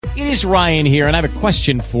It is Ryan here, and I have a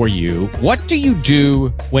question for you. What do you do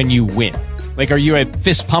when you win? Like, are you a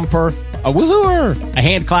fist pumper, a woohooer, a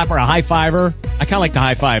hand clapper, a high fiver? I kind of like the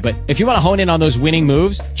high five, but if you want to hone in on those winning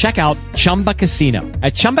moves, check out Chumba Casino.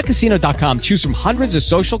 At ChumbaCasino.com, choose from hundreds of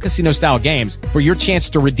social casino-style games for your chance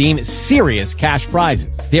to redeem serious cash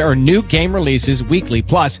prizes. There are new game releases weekly,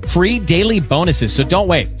 plus free daily bonuses. So don't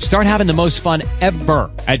wait. Start having the most fun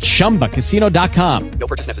ever at ChumbaCasino.com. No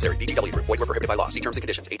purchase necessary. VGW. Void where prohibited by law. See terms and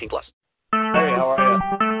conditions. 18+. Hey, how are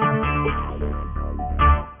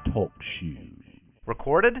you? Talk shoes.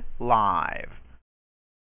 Recorded live.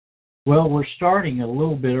 Well, we're starting a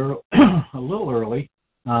little bit a little early,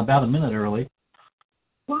 about a minute early.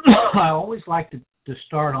 I always like to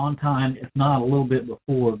start on time, if not a little bit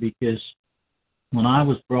before, because when I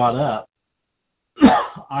was brought up,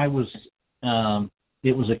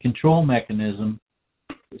 it was a control mechanism.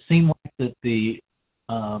 It seemed like that the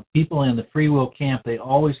people in the free will camp, they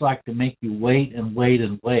always like to make you wait and wait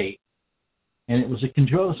and wait, and it was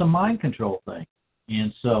a mind control thing.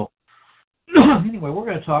 And so, anyway, we're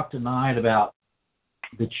going to talk tonight about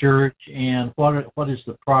the church and what is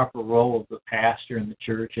the proper role of the pastor in the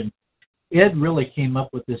church. And Ed really came up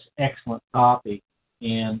with this excellent topic,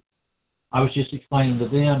 and I was just explaining to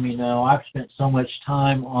them, I've spent so much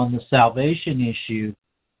time on the salvation issue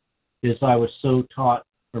because I was so taught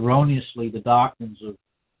erroneously the doctrines of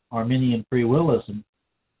Arminian free willism,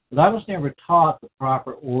 but I was never taught the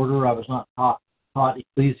proper order. I was not taught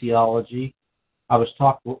ecclesiology. I was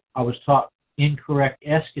taught incorrect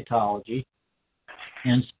eschatology,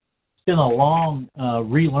 and it's been a long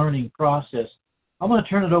relearning process. I'm going to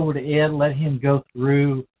turn it over to Ed, let him go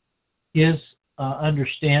through his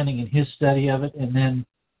understanding and his study of it, and then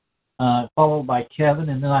followed by Kevin,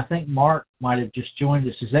 and then I think Mark might have just joined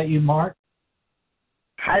us. Is that you, Mark?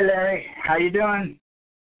 Hi, Larry. How you doing?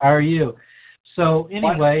 How are you? So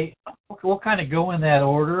anyway, we'll kind of go in that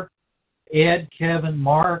order. Ed, Kevin,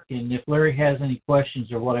 Mark, and if Larry has any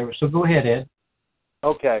questions or whatever. So go ahead, Ed.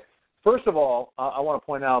 Okay. First of all, I want to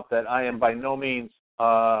point out that I am by no means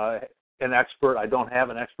an expert. I don't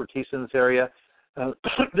have an expertise in this area.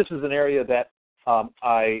 This is an area that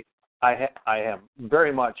I am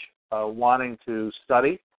very much wanting to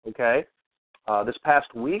study. Okay. This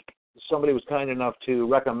past week, somebody was kind enough to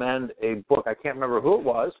recommend a book. I can't remember who it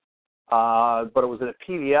was, but it was a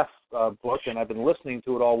PDF book, and I've been listening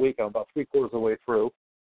to it all week. I'm about three-quarters of the way through.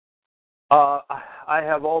 I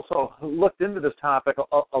have also looked into this topic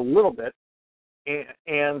a little bit,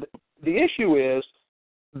 and the issue is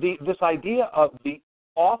this idea of the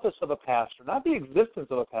office of a pastor, not the existence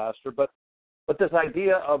of a pastor, but this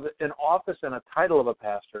idea of an office and a title of a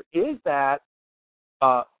pastor. Is that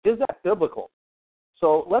biblical?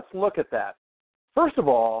 So let's look at that. First of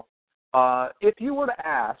all, if you were to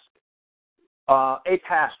ask a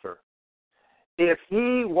pastor if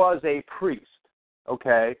he was a priest,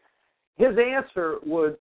 okay, his answer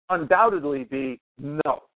would undoubtedly be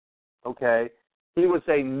no, okay? He would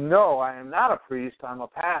say, no, I am not a priest, I'm a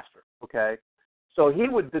pastor, okay? So he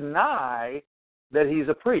would deny that he's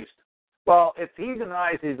a priest. Well, if he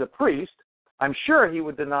denies he's a priest, I'm sure he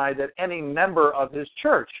would deny that any member of his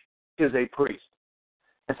church is a priest.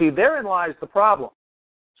 And see, therein lies the problem.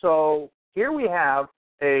 So here we have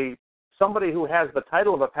somebody who has the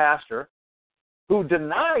title of a pastor who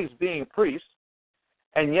denies being a priest,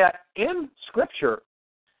 and yet in Scripture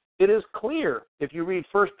it is clear, if you read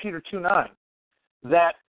 1 Peter 2:9,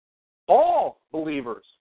 that all believers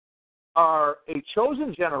are a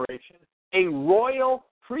chosen generation, a royal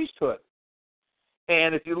priesthood.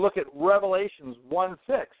 And if you look at Revelations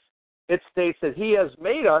 1:6, it states that he has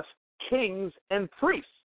made us kings and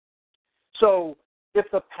priests. So if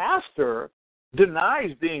the pastor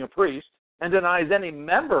denies being a priest and denies any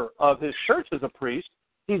member of his church as a priest,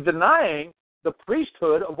 he's denying the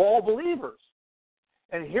priesthood of all believers.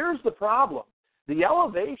 And here's the problem. The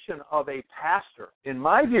elevation of a pastor, in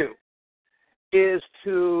my view, is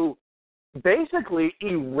to basically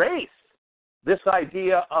erase this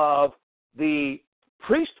idea of the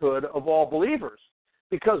priesthood of all believers.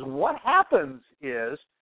 Because what happens is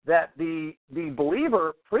that the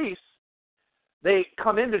believer priests, they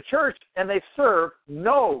come into church and they serve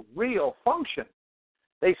no real function.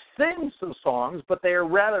 They sing some songs, but they are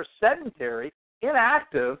rather sedentary,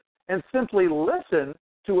 inactive, and simply listen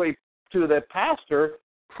to the pastor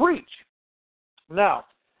preach. Now,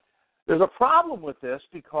 there's a problem with this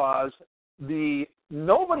because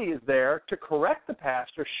nobody is there to correct the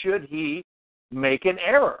pastor should he make an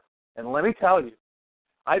error. And let me tell you,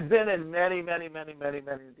 I've been in many, many, many, many,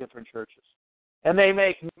 many different churches, and they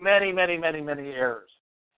make many, many, many, many errors.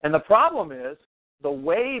 And the problem is the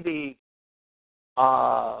way the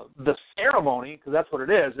the ceremony, because that's what it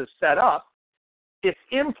is set up, it's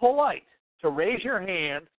impolite to raise your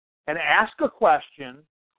hand and ask a question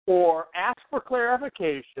or ask for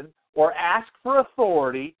clarification or ask for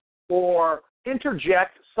authority or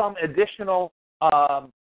interject some additional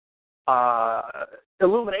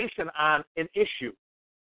illumination on an issue.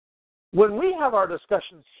 When we have our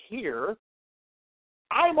discussions here,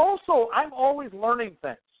 I'm always learning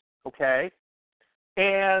things, okay?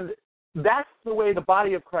 And that's the way the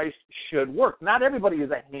body of Christ should work. Not everybody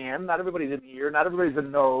is a hand, not everybody's an ear, not everybody's a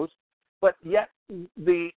nose, but yet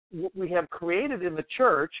what we have created in the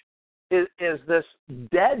church is this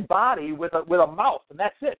dead body with a mouth, and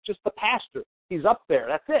that's it, just the pastor. He's up there,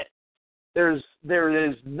 that's it. There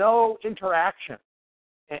is no interaction.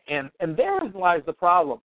 And therein lies the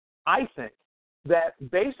problem, I think, that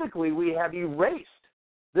basically we have erased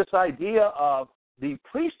this idea of the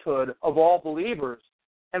priesthood of all believers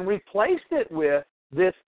and replaced it with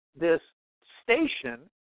this station,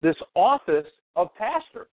 this office of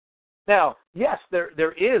pastor. Now, yes,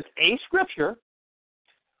 there is a scripture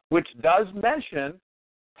which does mention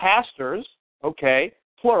pastors, okay,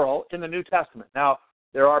 plural, in the New Testament. Now,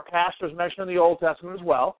 there are pastors mentioned in the Old Testament as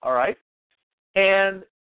well, all right? And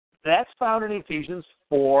that's found in Ephesians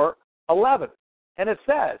 4:11. And it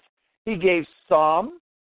says, he gave some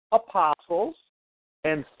apostles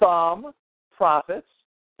and some prophets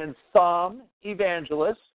and some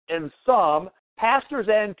evangelists and some pastors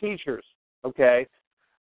and teachers, okay?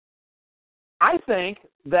 I think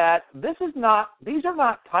that these are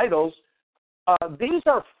not titles. These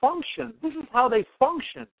are functions. This is how they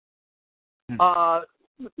function.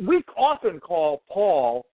 We often call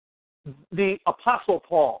Paul the Apostle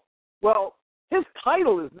Paul. Well, his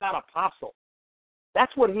title is not apostle.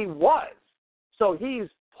 That's what he was. So he's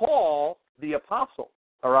Paul the Apostle,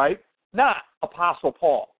 all right? Not Apostle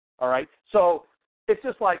Paul, all right? So it's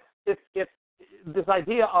just like if this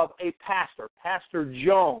idea of a pastor, Pastor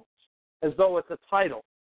Jones, as though it's a title.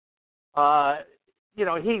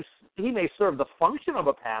 He may serve the function of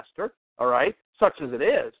a pastor, all right, such as it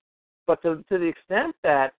is, but to the extent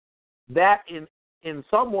that in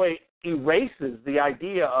some way erases the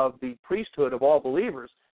idea of the priesthood of all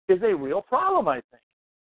believers is a real problem, I think.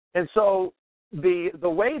 And so the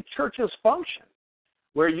way churches function,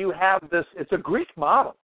 where you have this, it's a Greek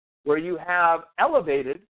model, where you have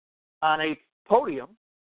elevated on a podium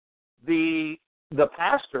the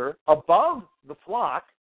pastor above the flock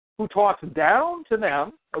who talks down to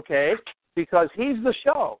them, okay, because he's the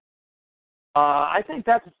show. I think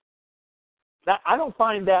that I don't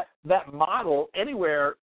find that model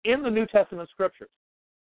anywhere in the New Testament scriptures.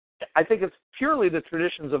 I think it's purely the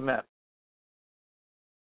traditions of men.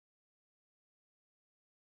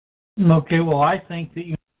 Okay, well, I think that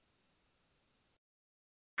you...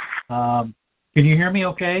 can you hear me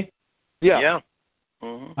okay? Yeah.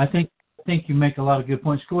 Mm-hmm. I think you make a lot of good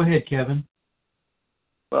points. Go ahead, Kevin.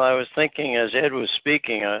 Well, I was thinking, as Ed was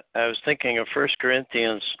speaking, I was thinking of 1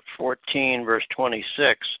 Corinthians 14, verse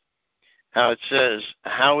 26, how it says,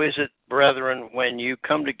 "How is it, brethren, when you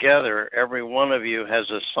come together, every one of you has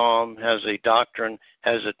a psalm, has a doctrine,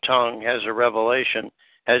 has a tongue, has a revelation,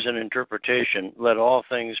 has an interpretation. Let all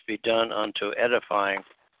things be done unto edifying."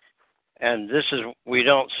 And we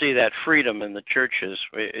don't see that freedom in the churches.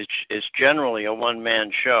 It's generally a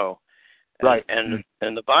one-man show. Right. And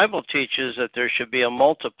the Bible teaches that there should be a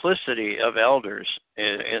multiplicity of elders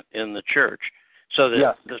in the church, so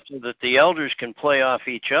that the elders can play off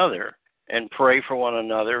each other and pray for one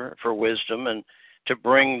another for wisdom and to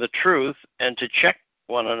bring the truth and to check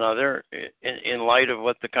one another in light of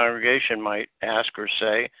what the congregation might ask or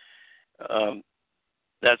say.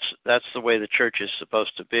 That's the way the church is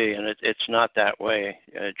supposed to be, and it's not that way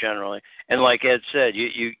generally. And like Ed said,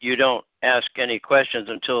 you don't ask any questions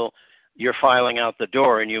until you're filing out the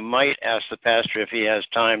door, and you might ask the pastor if he has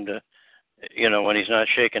time to, when he's not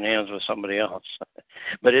shaking hands with somebody else.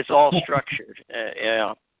 But it's all structured,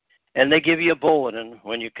 yeah. And they give you a bulletin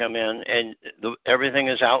when you come in, and everything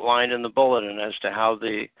is outlined in the bulletin as to how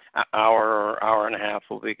the hour or hour and a half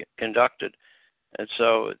will be conducted. And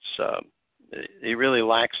so it really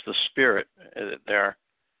lacks the spirit there.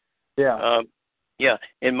 Yeah. Yeah.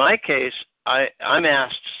 In my case, I'm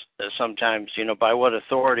asked sometimes, by what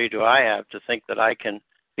authority do I have to think that I can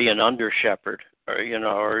be an under shepherd,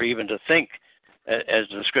 or even to think, as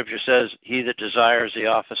the scripture says, he that desires the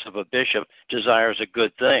office of a bishop desires a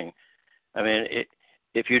good thing. I mean,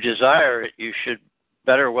 if you desire it, you should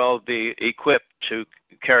better well be equipped to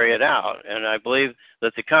carry it out. And I believe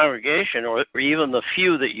that the congregation, or even the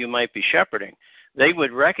few that you might be shepherding, they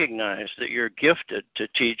would recognize that you're gifted to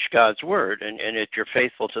teach God's word and that you're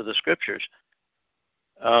faithful to the scriptures.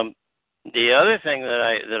 The other thing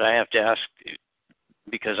that I have to ask,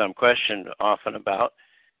 because I'm questioned often about,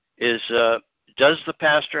 is does the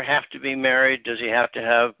pastor have to be married? Does he have to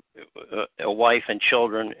have a wife and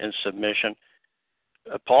children in submission?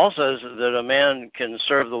 Paul says that a man can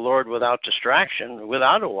serve the Lord without distraction,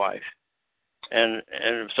 without a wife. And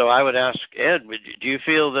so I would ask Ed, do you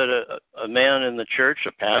feel that a man in the church,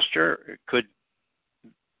 a pastor, could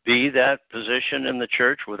be that position in the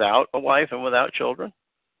church without a wife and without children?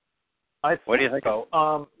 What do you think?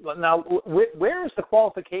 So. Now, where is the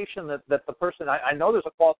qualification that the person? I know there's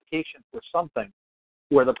a qualification for something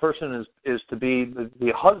where the person is to be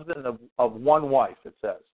the husband of one wife. It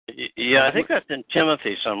says. Yeah, I think that's in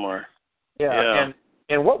Timothy somewhere. Yeah.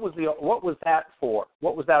 And what was that for?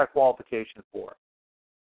 What was that a qualification for?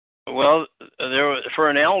 Well, there was for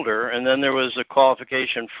an elder, and then there was a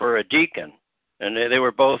qualification for a deacon, and they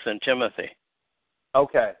were both in Timothy.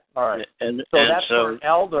 Okay, all right. And that's for an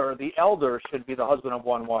elder. The elder should be the husband of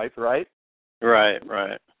one wife, right? Right.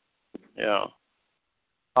 Yeah.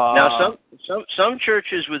 Now, some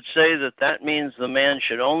churches would say that means the man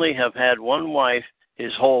should only have had one wife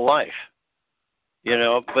his whole life.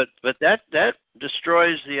 But that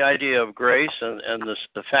destroys the idea of grace and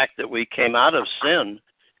the fact that we came out of sin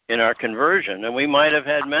in our conversion, and we might have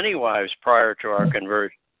had many wives prior to our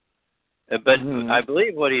conversion. But I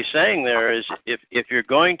believe what he's saying there is if you're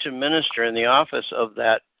going to minister in the office of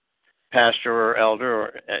that pastor or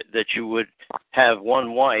elder, that you would have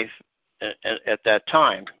one wife at that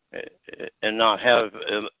time and not have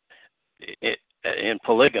in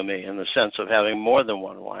polygamy in the sense of having more than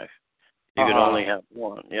one wife. You can only have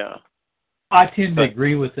one, yeah. I tend to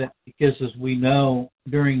agree with that because, as we know,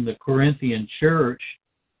 during the Corinthian church,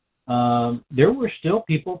 there were still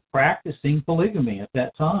people practicing polygamy at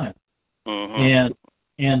that time. Mm-hmm.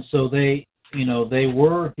 And so they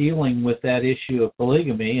were dealing with that issue of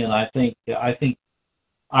polygamy, and I think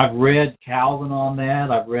I've read Calvin on that.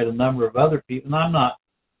 I've read a number of other people, and I'm not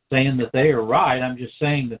saying that they are right. I'm just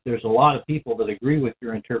saying that there's a lot of people that agree with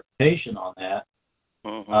your interpretation on that.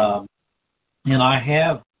 Mm-hmm. And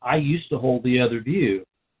I used to hold the other view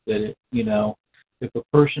that if a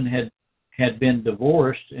person had been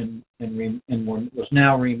divorced and was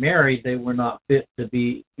now remarried, they were not fit to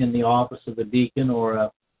be in the office of a deacon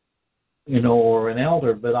or an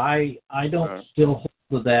elder. But I don't still hold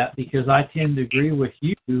to that because I tend to agree with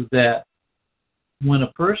you that when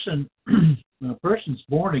a person's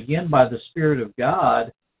born again by the Spirit of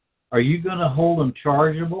God, are you going to hold them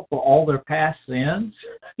chargeable for all their past sins?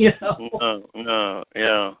 No,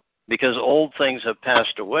 yeah. Because old things have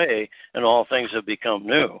passed away and all things have become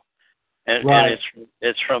new. And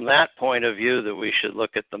it's from that point of view that we should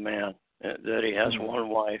look at the man, that he has one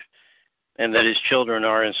wife and that his children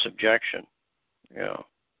are in subjection. Yeah.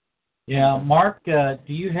 Yeah, Mark, do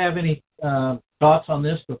you have any thoughts on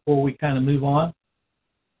this before we kind of move on?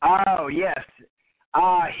 Oh, yes.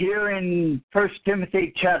 Here in 1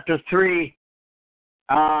 Timothy chapter 3,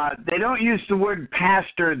 they don't use the word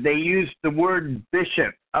pastor, they use the word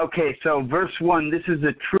bishop. Okay, so verse 1, this is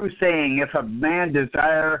a true saying. If a man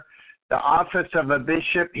desire the office of a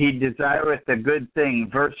bishop, he desireth a good thing.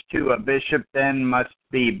 Verse 2, a bishop then must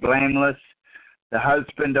be blameless, the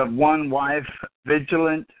husband of one wife,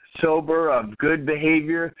 vigilant, sober, of good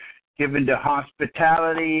behavior, given to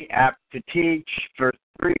hospitality, apt to teach. Verse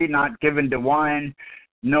 3, not given to wine,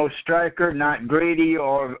 no striker, not greedy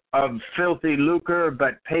or of filthy lucre,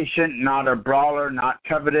 but patient, not a brawler, not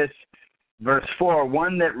covetous. Verse 4,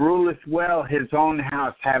 one that ruleth well his own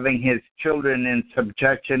house, having his children in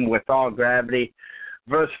subjection with all gravity.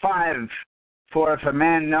 Verse 5, for if a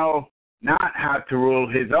man know not how to rule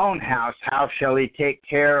his own house, how shall he take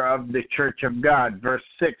care of the church of God? Verse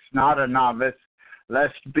 6, not a novice,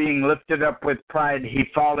 lest being lifted up with pride he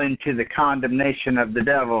fall into the condemnation of the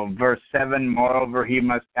devil. Verse 7, moreover, he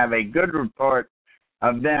must have a good report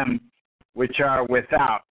of them which are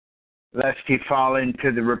without, lest he fall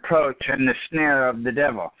into the reproach and the snare of the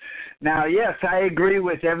devil. Now, yes, I agree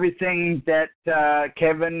with everything that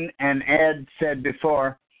Kevin and Ed said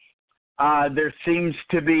before. There seems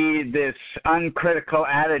to be this uncritical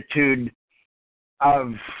attitude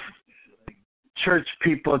of church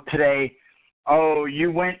people today. Oh,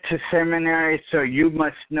 you went to seminary, so you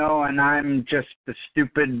must know, and I'm just a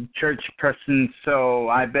stupid church person, so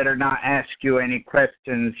I better not ask you any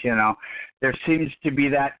questions, There seems to be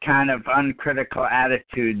that kind of uncritical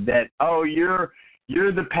attitude that, oh, you're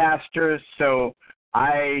the pastor, so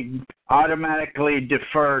I automatically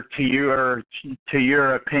defer to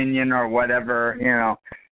your opinion or whatever,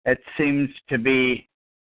 It seems to be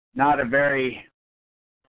not a very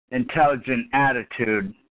intelligent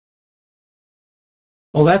attitude.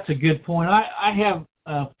 Well, that's a good point. I have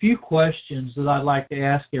a few questions that I'd like to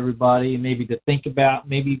ask everybody, maybe to think about.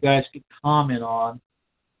 Maybe you guys could comment on.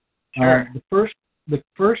 Sure. The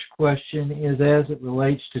first question is as it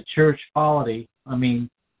relates to church polity. I mean,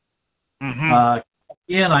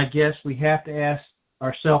 again, I guess we have to ask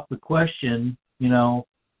ourselves the question, what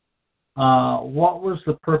was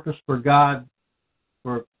the purpose for God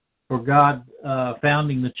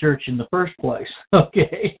founding the church in the first place?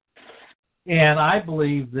 Okay. And I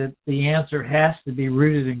believe that the answer has to be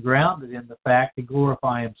rooted and grounded in the fact to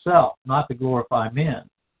glorify himself, not to glorify men.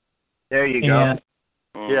 There you go.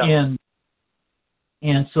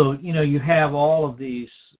 And so, you have all of these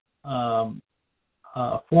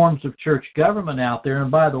forms of church government out there. And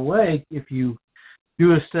by the way, if you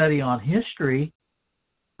do a study on history,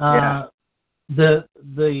 the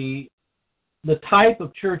type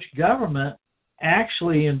of church government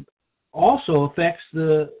actually also affects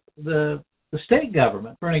the state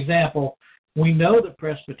government. For an example, we know that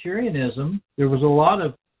Presbyterianism, there was a lot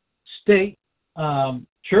of state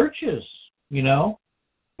churches,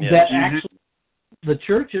 that actually the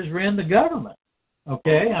churches ran the government.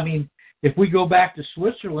 Okay? I mean, if we go back to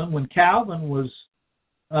Switzerland, when Calvin was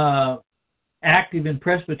active in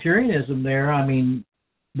Presbyterianism there, I mean,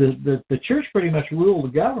 the church pretty much ruled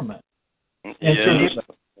the government. And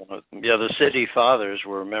the city fathers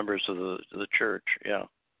were members of the church,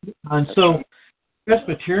 And so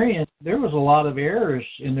Presbyterian, there was a lot of errors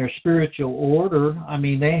in their spiritual order. I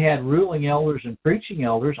mean, they had ruling elders and preaching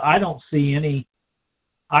elders. I don't see anything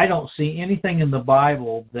in the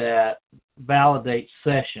Bible that validates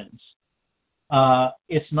sessions.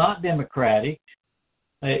 It's not democratic.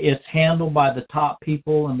 It's handled by the top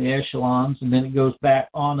people in the echelons, and then it goes back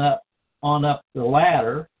on up the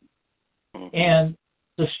ladder. And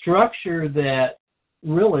the structure that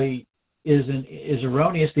really is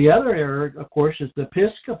erroneous. The other error, of course, is the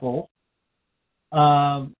Episcopal,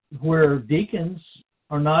 where deacons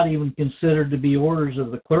are not even considered to be orders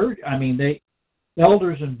of the clergy. I mean,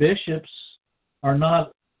 elders and bishops are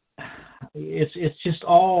not. It's just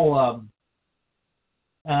all.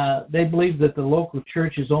 They believe that the local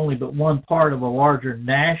church is only but one part of a larger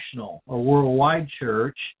national or worldwide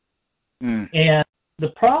church. And the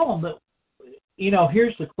problem that,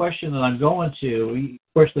 here's the question that I'm going to.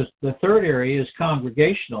 Of course, the third area is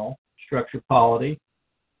congregational structure polity.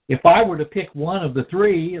 If I were to pick one of the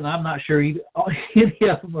three, and I'm not sure any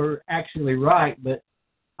of them are actually right, but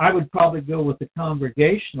I would probably go with the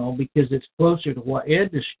congregational because it's closer to what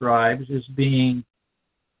Ed describes as being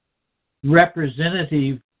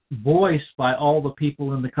representative voice by all the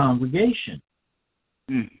people in the congregation.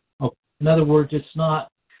 In other words, it's not.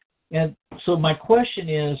 And so my question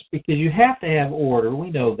is, because you have to have order, we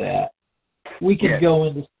know that. We can go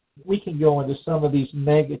into some of these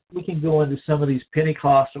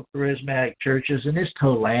Pentecostal charismatic churches, and it's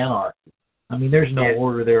total anarchy. I mean, there's no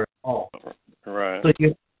order there at all. Right. So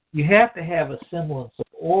you have to have a semblance of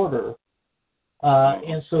order.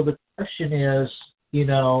 And so the question is,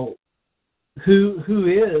 who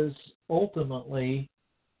is ultimately,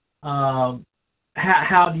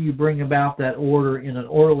 how do you bring about that order in an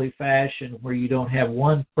orderly fashion where you don't have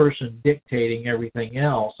one person dictating everything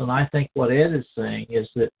else? And I think what Ed is saying is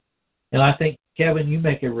that, and I think, Kevin, you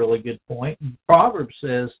make a really good point. Proverbs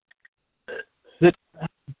says that,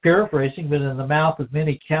 paraphrasing, but in the mouth of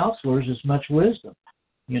many counselors is much wisdom,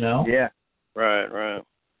 Yeah. Right.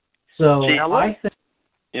 So I think...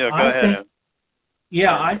 Yeah, go ahead.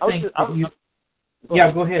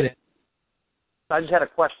 Go ahead. I just had a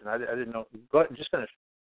question. I didn't know. Go ahead, just finish.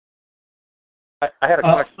 I had a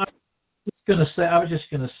question. I was just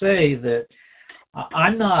going to say that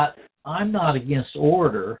I'm not against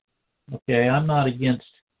order. Okay, I'm not against,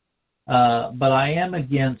 but I am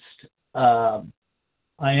against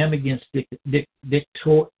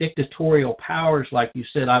dictatorial powers, like you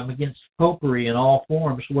said. I'm against popery in all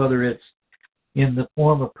forms, whether it's in the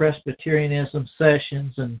form of Presbyterianism,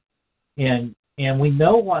 sessions, and we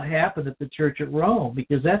know what happened at the church at Rome,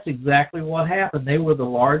 because that's exactly what happened. They were the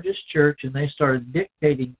largest church, and they started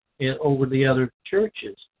dictating it over the other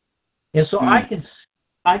churches. And so I can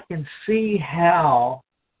see how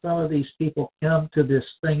some of these people come to this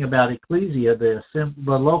thing about ecclesia, the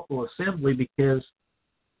local assembly, because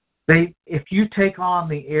if you take on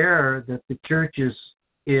the error that the church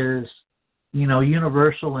is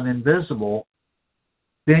universal and invisible,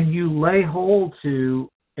 then you lay hold to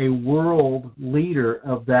a world leader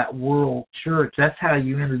of that world church. That's how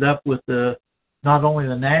you ended up with not only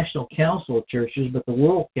the National Council of Churches, but the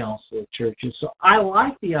World Council of Churches. So I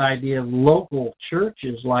like the idea of local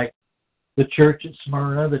churches like the church at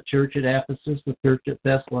Smyrna, the church at Ephesus, the church at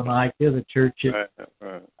Thessalonica, the church at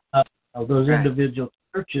those individual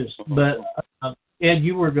churches. But Ed,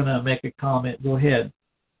 you were going to make a comment. Go ahead.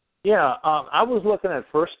 Yeah, I was looking at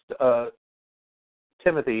First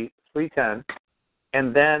Timothy 3:10,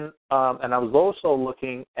 and then and I was also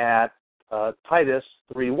looking at Titus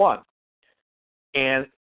 3:1, and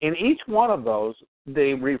in each one of those,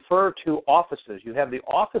 they refer to offices. You have the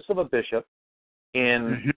office of a bishop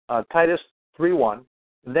in Titus 3:1.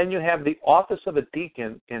 Then you have the office of a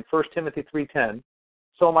deacon in 1 Timothy 3:10.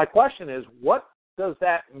 So my question is, what does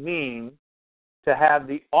that mean to have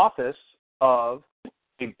the office of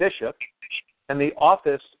a bishop and the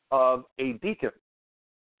office of a deacon?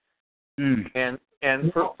 And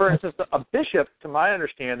for instance, a bishop, to my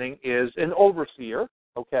understanding, is an overseer.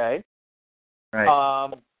 Okay.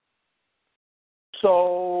 Right.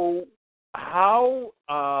 So how,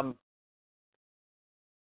 I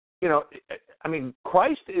mean,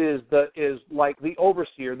 Christ is like the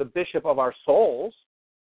overseer, the bishop of our souls.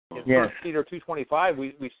 In 1 Peter 2:25,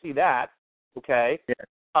 we see that. Okay. Yes.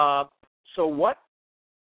 So what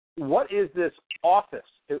is this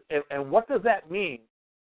office, and what does that mean?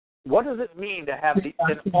 What does it mean to have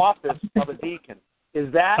an office of a deacon?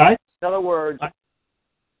 Is that, in other words?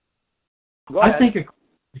 Go ahead. I think,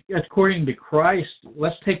 according to Christ,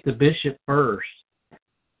 let's take the bishop first.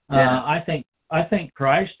 I think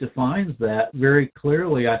Christ defines that very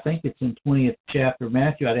clearly. I think it's in 20th chapter of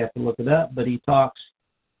Matthew. I'd have to look it up, but he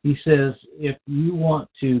says, if you want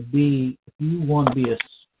to be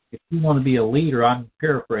a leader, I'm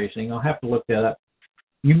paraphrasing, I'll have to look that up,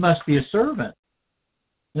 you must be a servant.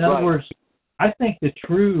 In other words, I think the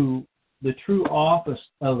true office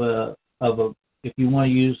of a if you want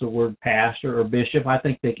to use the word pastor or bishop, I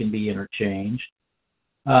think they can be interchanged.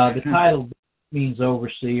 The title means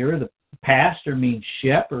overseer. The pastor means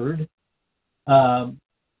shepherd. I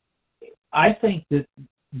think that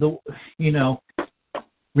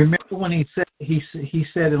remember when he said,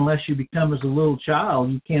 unless you become as a little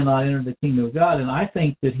child, you cannot enter the kingdom of God. And I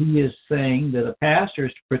think that he is saying that a pastor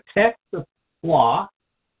is to protect the flock.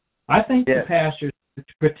 I think the pastor is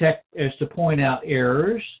to protect, is to point out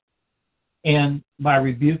errors, and by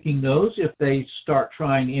rebuking those if they start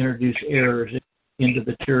trying to introduce errors into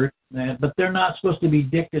the church. But they're not supposed to be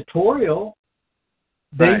dictatorial.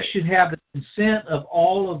 They should have the consent of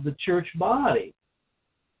all of the church body.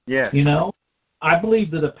 Yeah. I believe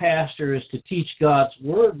that a pastor is to teach God's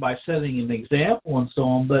word by setting an example and so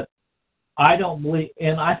on, but I don't believe,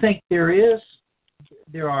 and I think there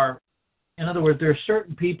are, in other words, there are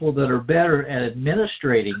certain people that are better at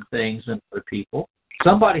administrating things than other people.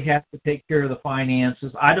 Somebody has to take care of the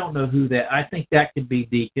finances. I don't know who that, I think that could be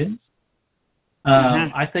deacons.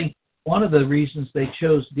 I think one of the reasons they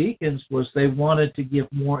chose deacons was they wanted to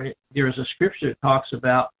give more. There's a scripture that talks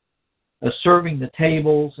about serving the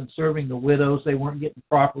tables and serving the widows. They weren't getting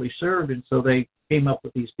properly served, and so they came up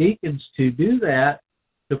with these deacons to do that,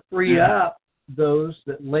 to free up those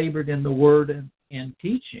that labored in the word and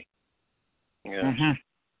teaching. Yeah.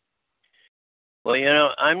 Well,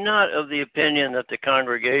 I'm not of the opinion that the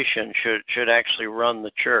congregation should actually run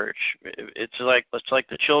the church. It's like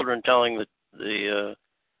the children telling the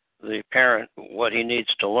parent what he needs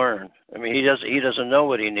to learn. I mean, he doesn't know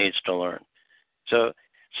what he needs to learn. So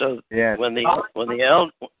when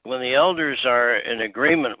the elders are in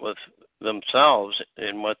agreement with themselves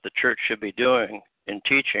in what the church should be doing in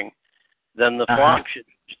teaching, then the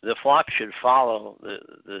flock should follow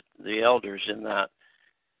the elders in that.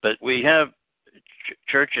 But we have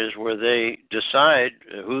churches where they decide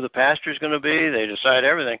who the pastor is going to be. They decide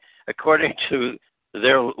everything according to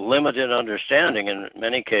their limited understanding in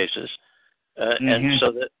many cases. And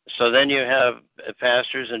so then you have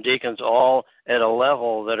pastors and deacons all at a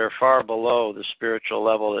level that are far below the spiritual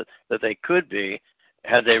level that they could be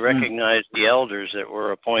had they recognized the elders that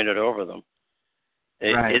were appointed over them.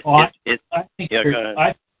 I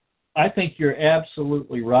think you're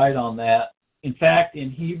absolutely right on that. In fact,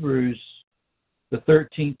 in Hebrews, the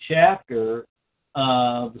 13th chapter,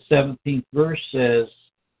 the 17th verse says,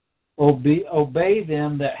 Obey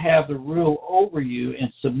them that have the rule over you,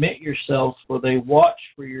 and submit yourselves, for they watch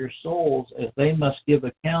for your souls, as they must give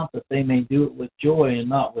account, that they may do it with joy and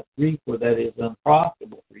not with grief, for that is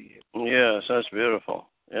unprofitable for you. Yes, that's beautiful.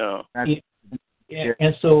 Yeah.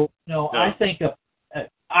 And so, I think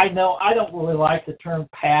I don't really like the term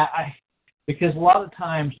because a lot of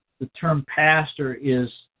times the term pastor is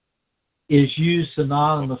used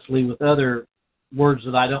synonymously with other words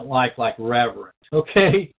that I don't like reverend.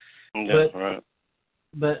 Okay.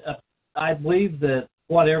 But I believe that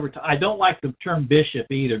whatever. I don't like the term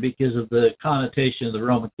bishop either because of the connotation of the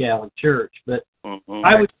Roman Catholic Church. But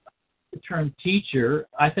I would the term teacher.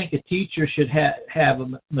 I think a teacher should have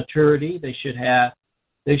a maturity. They should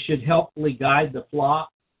helpfully guide the flock,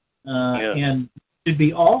 and should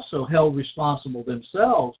be also held responsible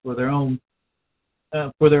themselves for their own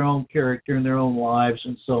character and their own lives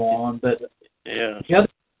and so on. But the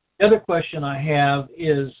other question I have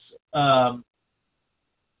is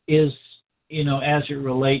as it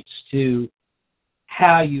relates to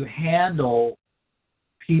how you handle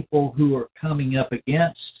people who are coming up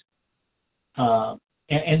against,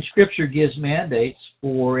 and Scripture gives mandates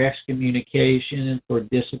for excommunication and for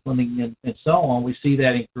disciplining and so on. We see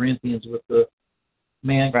that in Corinthians with the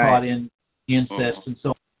man caught in incest and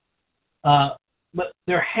so on. But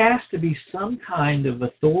there has to be some kind of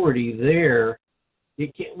authority there.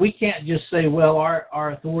 We can't just say, well,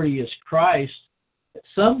 our authority is Christ. At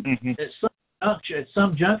some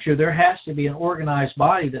juncture, there has to be an organized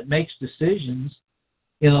body that makes decisions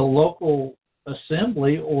in a local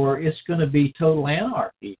assembly, or it's going to be total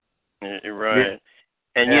anarchy. Right.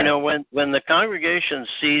 And you know, when the congregation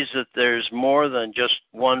sees that there's more than just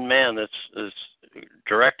one man that's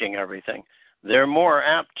directing everything, they're more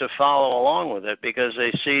apt to follow along with it because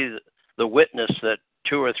they see the witness that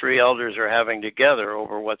 2 or 3 elders are having together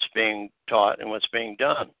over what's being taught and what's being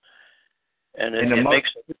done. And it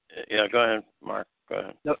makes... Yeah, go ahead, Mark. Go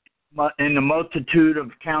ahead. In the multitude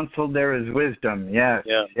of counsel there is wisdom. Yes.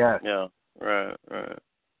 Yeah. Right.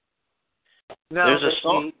 Now, there's a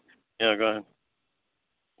song. Yeah, go ahead.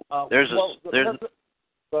 Go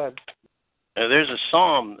ahead. There's a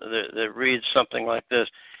psalm that reads something like this: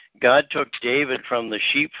 God took David from the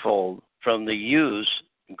sheepfold, from the ewes,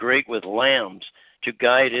 great with lambs, to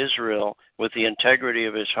guide Israel with the integrity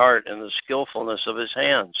of his heart and the skillfulness of his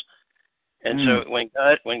hands. And so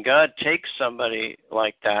when God takes somebody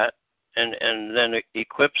like that and then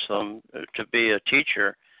equips them to be a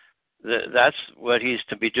teacher, that's what he's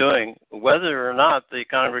to be doing, whether or not the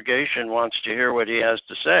congregation wants to hear what he has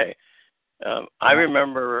to say. I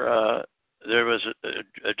remember there was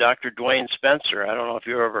a Dr. Dwayne Spencer. I don't know if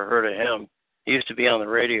you ever heard of him. He used to be on the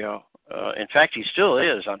radio. In fact, he still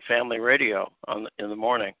is on family radio in the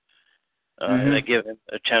morning. They give him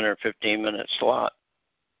a 10 or 15-minute slot.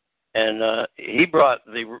 And he brought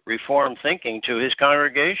the Reformed thinking to his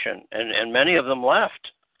congregation, and many of them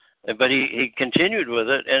left. But he continued with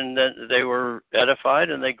it, and then they were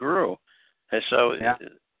edified and they grew. And so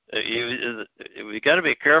we got to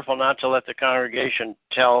be careful not to let the congregation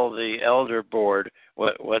tell the elder board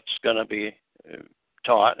what's going to be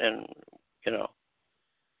taught, and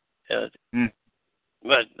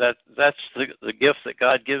but that's the gift that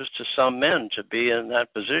God gives to some men to be in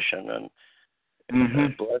that position, and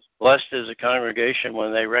blessed is a congregation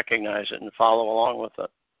when they recognize it and follow along with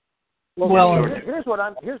it. Well, here's what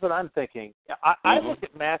I'm thinking. I look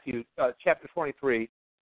at Matthew chapter 23,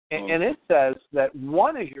 and it says that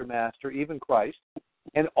one is your master, even Christ,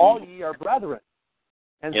 and all ye are brethren.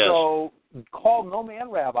 And so call no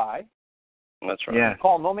man rabbi. That's right. Yeah.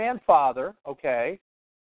 Call no man father. Okay.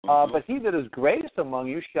 But he that is greatest among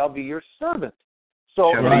you shall be your servant. So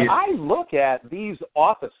when I look at these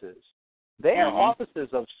offices, they are offices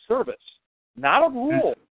of service, not of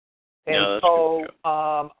rule. And so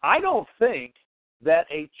I don't think that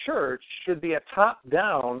a church should be a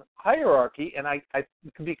top-down hierarchy, and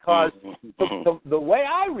because the way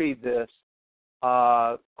I read this,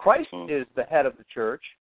 Christ is the head of the church.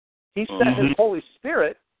 He sent his Holy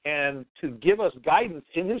Spirit, and to give us guidance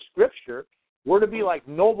in his Scripture, we're to be like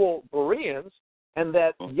noble Bereans, and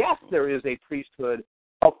that, yes, there is a priesthood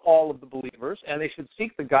of all of the believers, and they should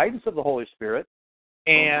seek the guidance of the Holy Spirit.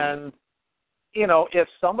 And, if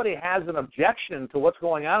somebody has an objection to what's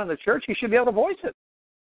going on in the church, he should be able to voice it.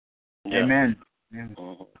 Yeah. Amen. Yeah.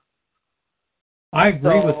 I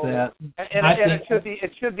agree with that. And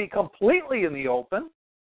it should be completely in the open.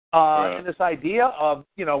 And this idea of,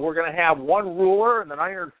 we're going to have one ruler and an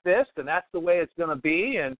iron fist, and that's the way it's going to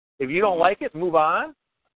be, and if you don't like it, move on.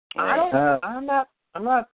 I'm not.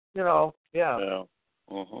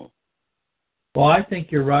 Well, I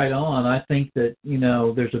think you're right on. I think that,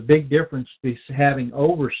 there's a big difference between having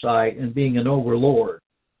oversight and being an overlord.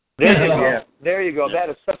 There you go. There you go. That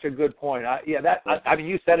is such a good point. You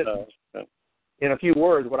said it in a few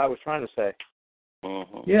words, what I was trying to say.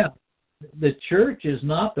 Yeah. The church is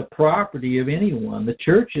not the property of anyone.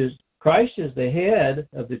 Christ is the head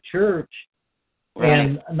of the church,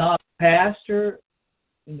 and not a pastor.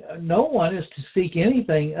 No one is to seek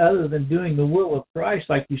anything other than doing the will of Christ.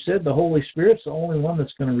 Like you said, the Holy Spirit's the only one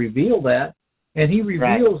that's going to reveal that, and he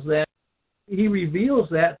reveals that he reveals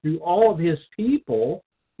that through all of his people,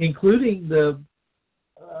 including the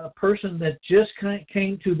person that just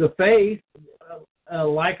came to the faith,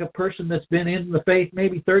 like a person that's been in the faith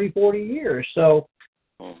maybe 30, 40 years. So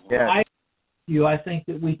I think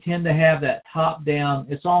that we tend to have that top-down,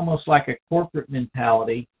 it's almost like a corporate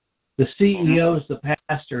mentality. The CEO is the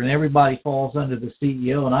pastor, and everybody falls under the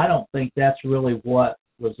CEO, and I don't think that's really what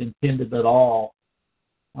was intended at all.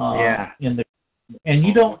 And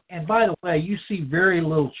you don't. And by the way, you see very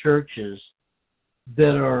little churches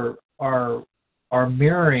that are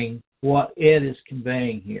mirroring what Ed is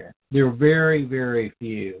conveying here. There are very, very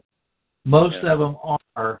few. Most of them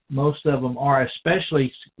are,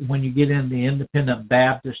 especially when you get in the independent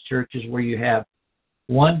Baptist churches where you have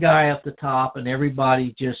one guy at the top and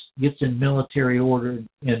everybody just gets in military order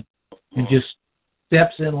and just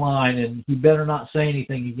steps in line, and you better not say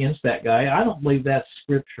anything against that guy. I don't believe that's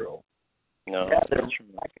scriptural. No, they're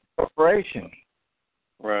like a corporation.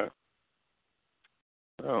 Right.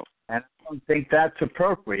 Oh. And I don't think that's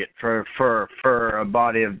appropriate for a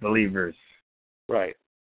body of believers. Right.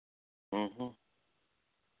 Mm-hmm.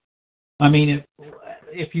 I mean,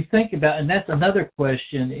 if you think about, and that's another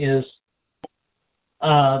question, is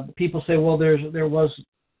people say, well, there was.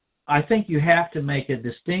 I think you have to make a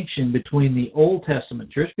distinction between the Old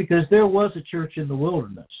Testament church, because there was a church in the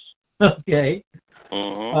wilderness. Okay.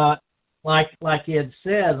 Mm-hmm. Like Ed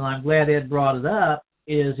said, and I'm glad Ed brought it up,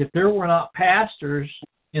 is if there were not pastors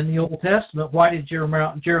in the Old Testament, why did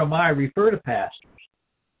Jeremiah refer to pastors?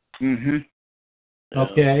 Mm-hmm.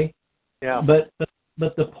 Okay. Yeah.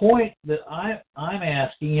 But the point that I'm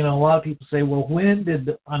asking, a lot of people say, well, when did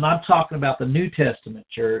and I'm talking about the New Testament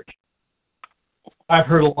church. I've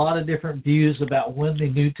heard a lot of different views about when the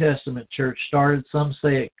New Testament church started. Some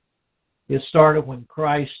say it started when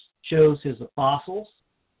Christ chose his apostles.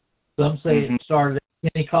 Some say it started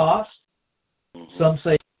at Pentecost. Some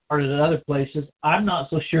say it started at other places. I'm not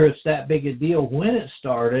so sure it's that big a deal when it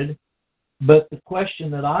started, but the question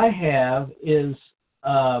that I have is,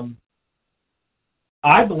 I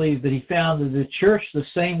believe that he founded the church the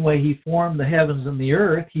same way he formed the heavens and the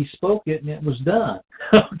earth. He spoke it and it was done.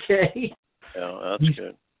 Okay? Yeah, that's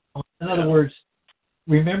good. In other words,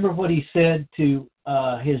 remember what he said to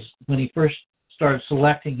when he first started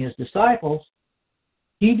selecting his disciples.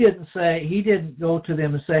 He didn't go to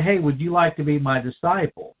them and say, hey, would you like to be my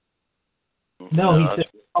disciple? No, he said,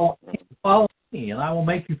 follow me, and I will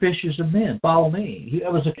make you fishers of men. Follow me.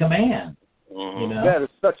 It was a command. Mm-hmm. That is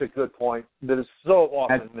such a good point. That is so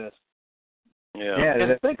often missed. Yeah.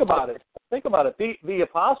 And think about it. The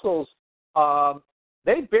apostles,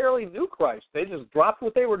 they barely knew Christ. They just dropped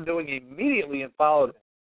what they were doing immediately and followed him.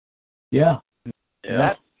 Yeah. And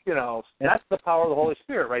that's the power of the Holy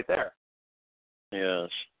Spirit right there. Yes.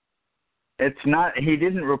 It's not, he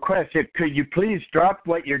didn't request it. Could you please drop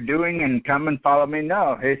what you're doing and come and follow me?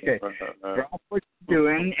 No. He said, drop what you're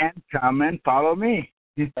doing and come and follow me.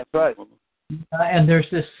 That's right. And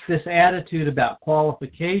there's this attitude about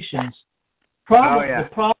qualifications. The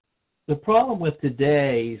problem with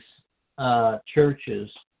today's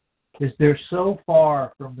churches is they're so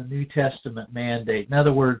far from the New Testament mandate. In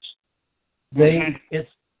other words, the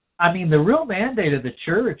real mandate of the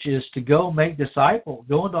church is to go make disciples,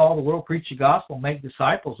 go into all the world, preach the gospel, make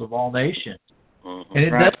disciples of all nations. Mm-hmm.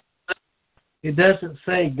 And it doesn't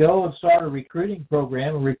say go and start a recruiting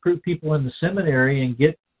program and recruit people in the seminary and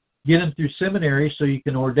get them through seminary so you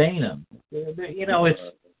can ordain them.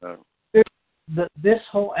 This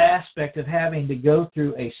whole aspect of having to go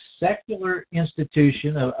through a secular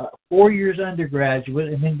institution, a 4 years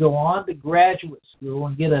undergraduate, and then go on to graduate school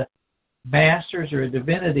and get a master's or a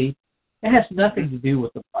divinity, it has nothing to do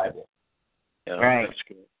with the Bible. Yeah, right. That's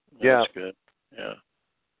good. That's good. Yeah.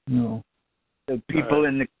 No. The people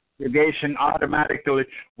in the congregation automatically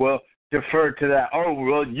will defer to that. Oh,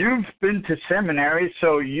 well, you've been to seminary,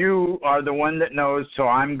 so you are the one that knows, so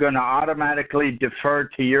I'm going to automatically defer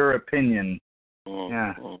to your opinion.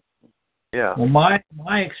 Mm-hmm. Yeah. Well,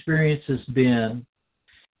 my experience has been,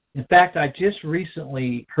 in fact, I just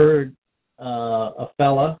recently heard a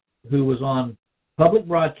fella who was on public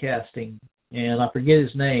broadcasting, and I forget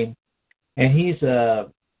his name, and he's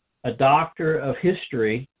a doctor of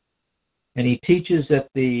history, and he teaches at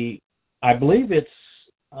I believe it's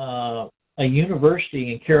a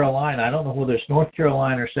university in Carolina. I don't know whether it's North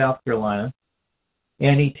Carolina or South Carolina,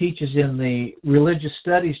 and he teaches in the religious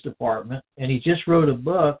studies department, and he just wrote a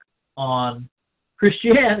book on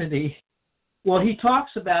Christianity. Well, he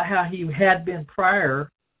talks about how he had been prior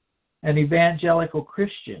an evangelical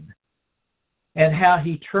Christian, and how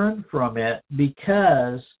he turned from it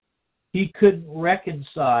because he couldn't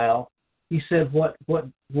reconcile. He said what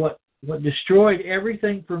what destroyed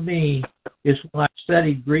everything for me is when I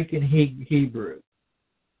studied Greek and Hebrew.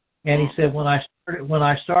 And he said when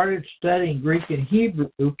I started studying Greek and Hebrew,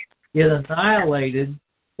 it annihilated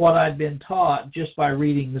what I'd been taught just by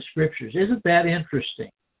reading the scriptures. Isn't that interesting?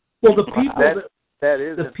 Well, the people that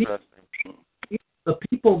is interesting. The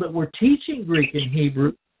people that were teaching Greek and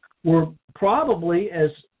Hebrew were probably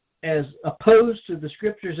as opposed to the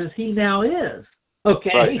scriptures as he now is.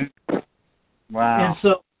 Okay? Right. Wow. And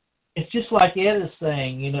so it's just like Ed is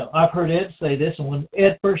saying, you know, I've heard Ed say this, and when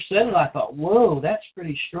Ed first said it, I thought, whoa, that's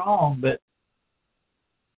pretty strong. But,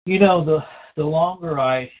 you know, the longer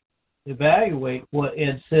I evaluate what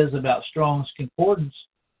Ed says about Strong's Concordance,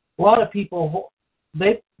 a lot of people,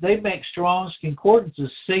 they make Strong's Concordance as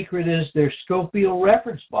sacred as their Scofield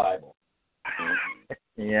Reference Bible.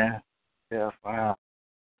 Yeah. Wow.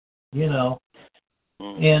 You know,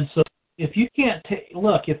 and so if you can't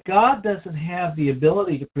look, if God doesn't have the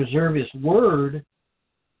ability to preserve His Word,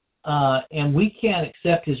 and we can't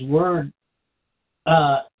accept His Word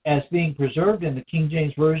as being preserved in the King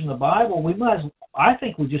James Version of the Bible, I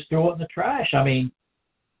think we just throw it in the trash. I mean,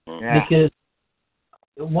 because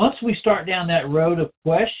once we start down that road of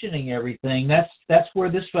questioning everything, that's where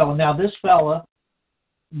this fella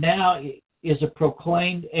now is a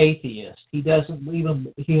proclaimed atheist. He has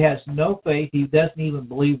no faith. He doesn't even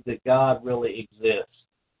believe that God really exists.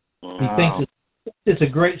 He thinks it's a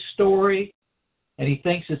great story, and he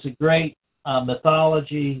thinks it's a great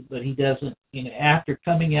mythology, but he doesn't. You know, after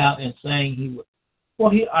coming out and saying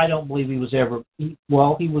I don't believe he was never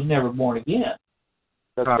born again.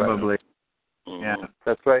 That's probably. Right. Yeah,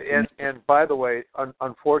 that's right. And by the way,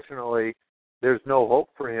 unfortunately, there's no hope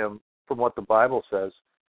for him from what the Bible says.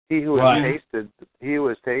 He who has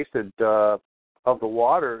tasted of the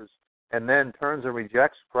waters and then turns and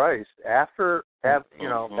rejects Christ after there's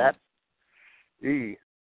no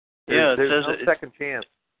second chance.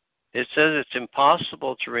 It says it's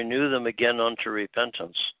impossible to renew them again unto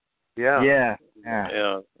repentance. Yeah.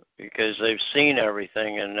 Because they've seen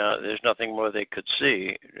everything, and there's nothing more they could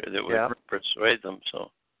see that would persuade them.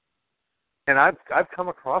 So, and I've come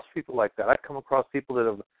across people like that. I've come across people that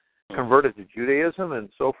have converted to Judaism and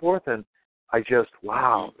so forth, and I just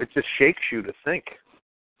it just shakes you to think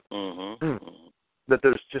that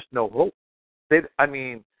there's just no hope. They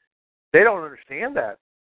don't understand that.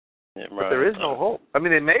 Yeah, but there is no hope. I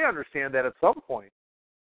mean, they may understand that at some point.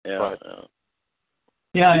 Yeah.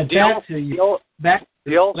 And do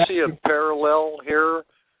y'all see a parallel here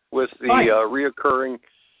with the reoccurring?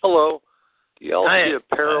 Hello. Do y'all see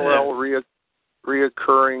a parallel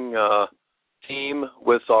reoccurring theme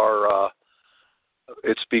with our?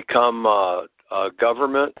 It's become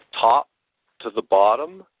government top to the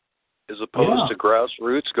bottom, as opposed to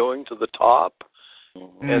grassroots going to the top.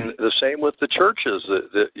 And the same with the churches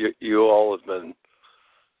that you all have been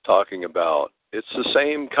talking about. It's the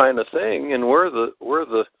same kind of thing, and we're the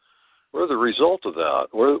result of that.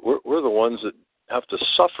 We're the ones that have to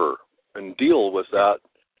suffer and deal with that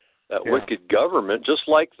wicked government, just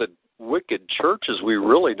like the wicked churches we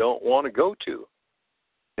really don't want to go to.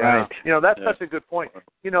 Right. That's such a good point.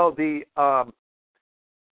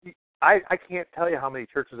 I can't tell you how many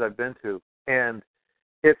churches I've been to, and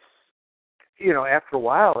it's after a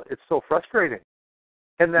while, it's so frustrating.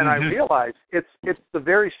 And then I realize it's the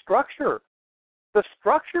very structure. The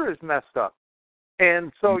structure is messed up.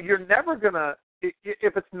 And so you're never going to,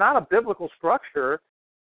 if it's not a biblical structure,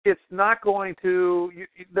 it's not going to,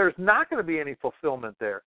 there's not going to be any fulfillment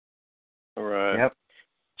there. Right. Yep.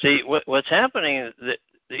 See, what's happening is that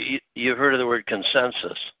you've heard of the word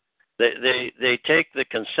consensus. They take the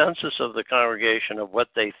consensus of the congregation of what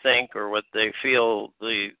they think or what they feel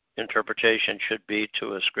the interpretation should be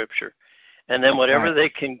to a scripture. And then whatever they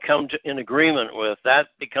can come to in agreement with, that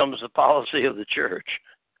becomes the policy of the church.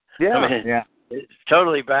 Yeah. It's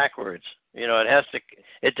totally backwards.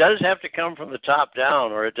 It does have to come from the top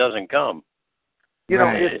down or it doesn't come.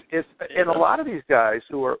 It's and a lot of these guys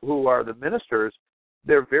who are the ministers,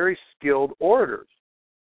 they're very skilled orators.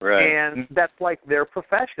 Right. And that's like their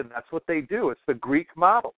profession. That's what they do. It's the Greek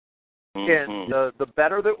model. And the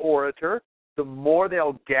better the orator, the more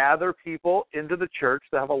they'll gather people into the church.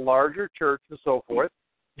 They have a larger church and so forth.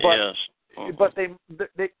 But they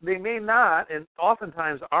may not, and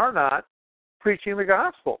oftentimes are not, preaching the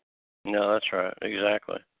gospel. No, that's right.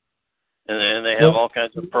 Exactly. And they have all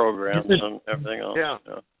kinds of programs and everything else. Yeah.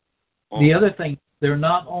 The other thing, they're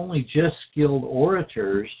not only just skilled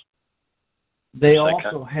orators, they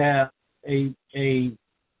also have a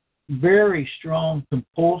very strong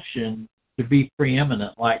compulsion to be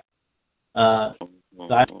preeminent, like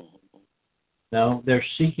they're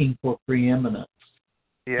seeking for preeminence.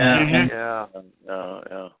 Yeah.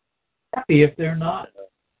 Happy if they're not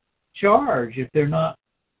charged, if they're not,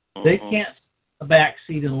 they can't sit in the back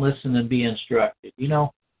seat and listen and be instructed. You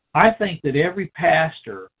know, I think every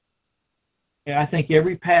pastor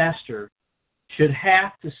should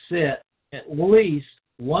have to sit at least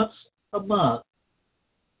once a month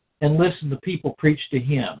and listen to people preach to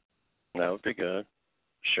him. That would be good.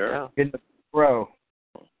 Sure. In the row.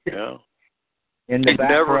 Yeah. In the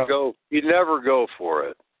back row. He'd never go for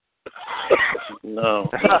it. No.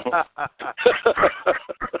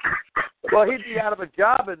 Well, he'd be out of a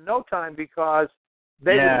job in no time because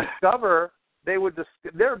they would discover there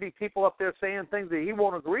would be people up there saying things that he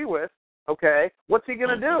won't agree with. Okay, what's he going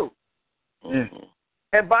to do? Mm-hmm.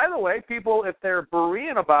 And by the way, people, if they're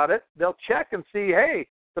Berean about it, they'll check and see, hey,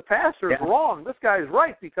 the pastor's wrong. This guy's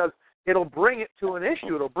right, because it'll bring it to an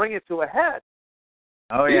issue. It'll bring it to a head.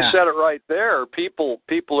 Oh, yeah. You said it right there. People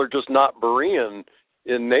are just not Berean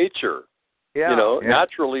in nature. Yeah. You know,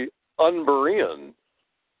 naturally un-Berean.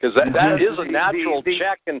 Because that is a natural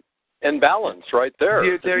check and balance right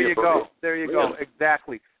there. There you go. There you go.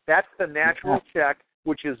 Exactly. That's the natural check,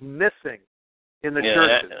 which is missing in the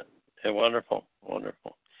churches. Wonderful.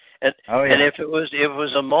 And and if it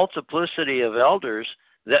was a multiplicity of elders,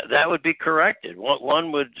 that would be corrected.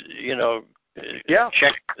 One would,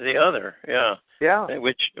 check the other. Yeah.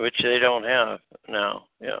 Which they don't have now.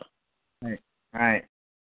 Yeah. Right.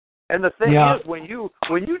 And the thing is, when you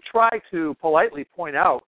try to politely point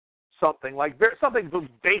out something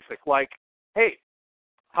basic, like, hey,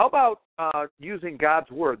 how about using God's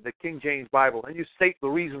word, the King James Bible, and you state the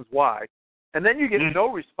reasons why, and then you get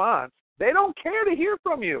no response, they don't care to hear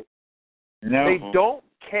from you. No. They don't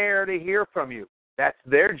care to hear from you. That's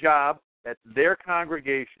their job. That's their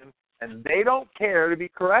congregation, and they don't care to be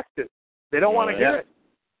corrected. They don't want to hear it.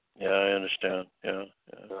 Yeah, I understand. Yeah.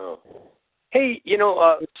 Oh. Hey,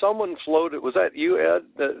 someone floated, was that you, Ed,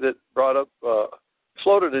 that brought up,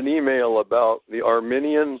 floated an email about the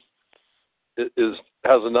Arminian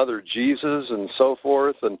has another Jesus and so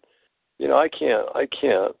forth, and I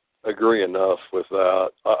can't agree enough with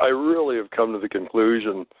that. I really have come to the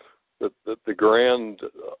conclusion that the grand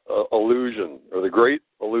illusion, or the great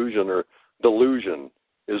illusion, or delusion,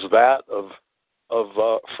 is that of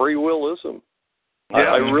free willism.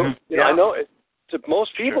 I really, I know to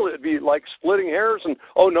most people it'd be like splitting hairs, and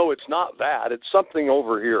no, it's not that. It's something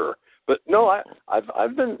over here. But no,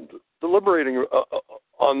 I've been deliberating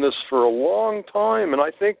on this for a long time, and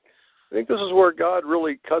I think this is where God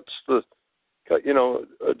really divides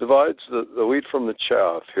the wheat from the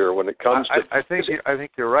chaff here when it comes to. I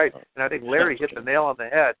think you're right, and I think Larry hit the nail on the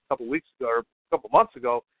head a couple weeks ago or a couple months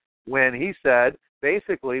ago when he said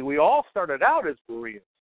basically we all started out as Bereans.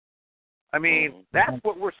 I mean, that's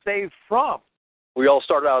what we're saved from. We all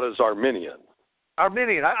started out as Arminian.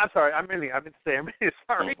 Arminian. I'm sorry, Arminian. I meant to say Arminian.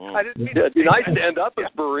 Sorry, I didn't mean it'd be nice to end up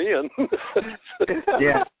as Berean.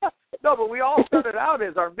 Yeah. No, but we all started out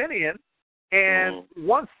as Arminian, and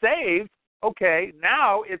once saved, okay,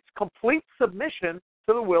 now it's complete submission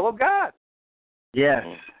to the will of God. Yes.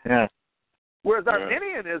 Yes. Whereas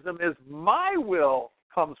Arminianism is my will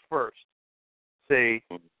comes first. See?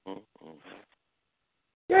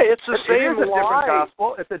 Yeah, it's the same lie. Different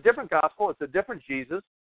gospel. It's a different gospel. It's a different Jesus.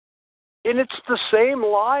 And it's the same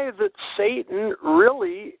lie that Satan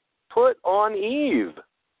really put on Eve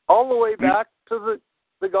all the way back to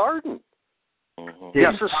the garden.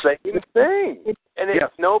 It's the same thing. And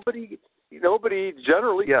nobody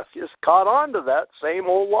generally just caught on to that same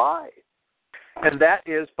old lie. And that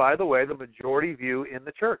is, by the way, the majority view in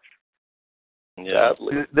the church. Yeah.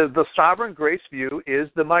 The sovereign grace view is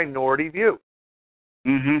the minority view.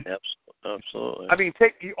 Mm-hmm. Absolutely. I mean,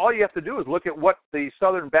 all you have to do is look at what the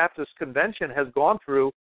Southern Baptist Convention has gone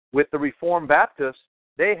through with the Reformed Baptists.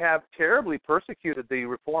 They have terribly persecuted the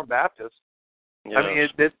Reformed Baptists. Yes. I mean,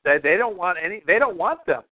 they don't want any. They don't want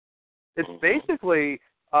them. It's basically,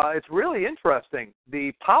 it's really interesting,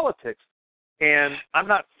 the politics. And I'm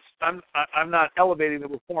not elevating the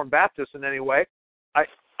Reformed Baptists in any way.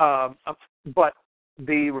 But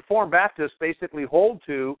the Reformed Baptists basically hold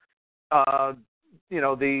to,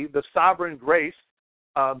 the sovereign grace,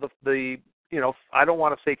 I don't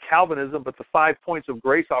want to say Calvinism, but the 5 points of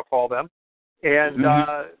grace, I'll call them, and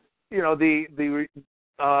the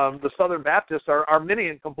Southern Baptists are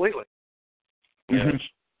Arminian completely. Yes.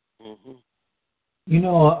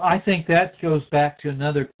 I think that goes back to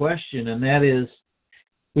another question, and that is,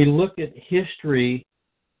 we look at history,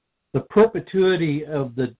 the perpetuity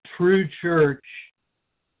of the true church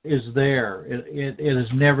is there. It has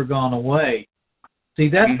never gone away. See,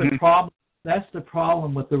 that's the problem. That's the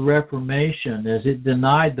problem with the Reformation, is it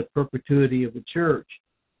denied the perpetuity of the church.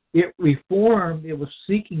 it was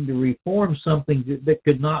seeking to reform something that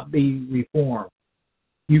could not be reformed.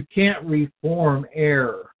 You can't reform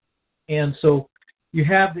error. And so you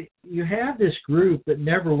have this group that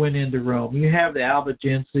never went into Rome. You have the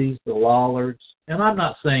Albigenses, the Lollards, and I'm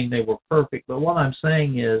not saying they were perfect, but what I'm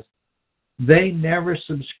saying is they never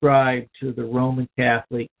subscribed to the Roman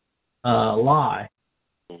Catholic lie.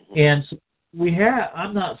 And so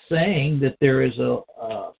I'm not saying that there is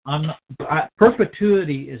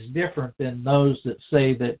perpetuity is different than those that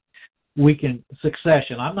say that we can,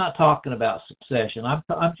 succession. I'm not talking about succession.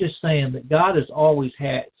 I'm just saying that God has always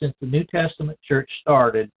had, since the New Testament church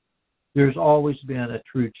started, there's always been a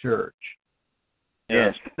true church.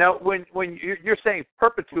 Yes. Now, when you're saying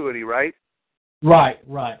perpetuity, right? Right.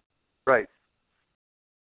 Well,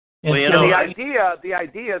 And you so know, the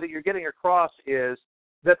idea that you're getting across is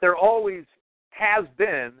that there always has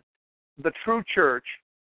been the true church.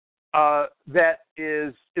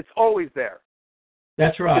 It's always there.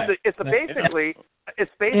 That's right. It's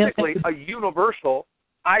basically a universal,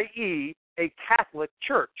 i.e., a Catholic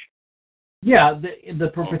church. Yeah, the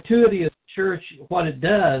perpetuity of the church, what it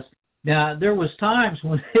does. Now, there was times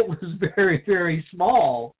when it was very, very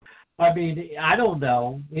small. I mean, I don't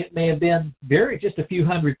know. It may have been just a few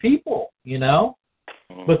hundred people,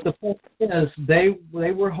 But the point is, they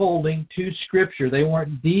were holding to Scripture. They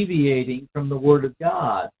weren't deviating from the Word of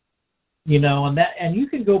God, And you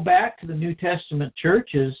can go back to the New Testament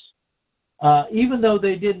churches, even though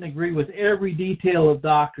they didn't agree with every detail of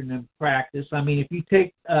doctrine and practice. I mean, if you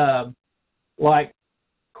take like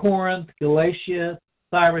Corinth, Galatia,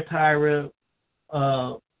 Thyatira,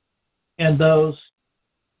 and those,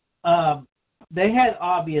 they had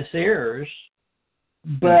obvious errors,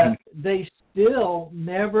 but they still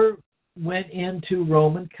never went into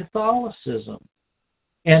Roman Catholicism.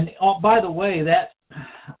 And by the way, that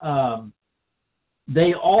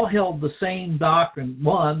they all held the same doctrine.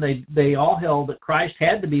 One, they all held that Christ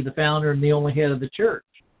had to be the founder and the only head of the church.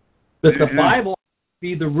 That the Bible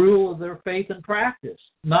be the rule of their faith and practice,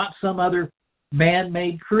 not some other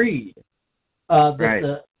man-made creed.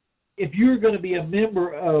 If you're going to be a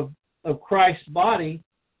member of Christ's body,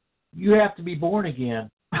 you have to be born again.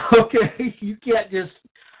 Okay, you can't just,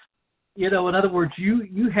 in other words,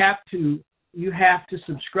 you have to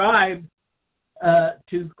subscribe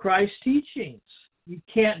to Christ's teachings. You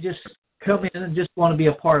can't just come in and just want to be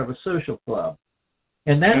a part of a social club.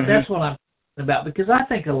 And that's what I'm talking about, because I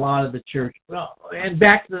think a lot of the church, and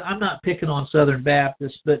I'm not picking on Southern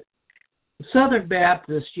Baptists, but Southern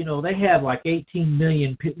Baptists, they have like 18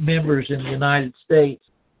 million members in the United States.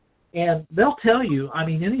 And they'll tell you, I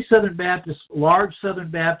mean, any large Southern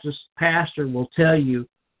Baptist pastor will tell you,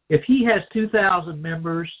 if he has 2,000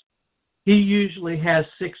 members, he usually has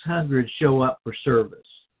 600 show up for service.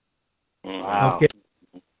 Wow. Okay.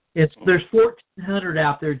 There's 1,400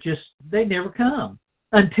 out there, they never come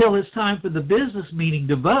until it's time for the business meeting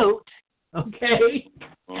to vote. Okay.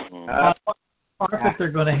 Or if they're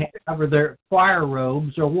going to have their choir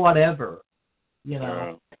robes or whatever,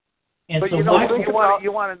 And but so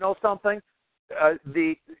you want to know something?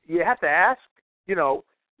 You have to ask.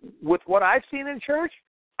 With what I've seen in church,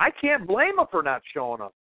 I can't blame them for not showing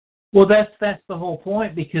up. Well, that's the whole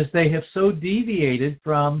point, because they have so deviated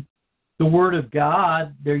from the Word of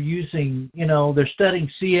God. They're using, they're studying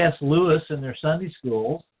C.S. Lewis in their Sunday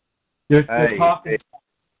schools. They're talking,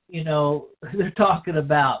 they're talking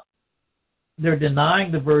about, they're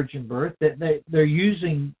denying the virgin birth. That they're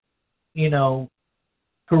using,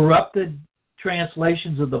 corrupted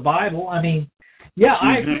translations of the Bible. I mean,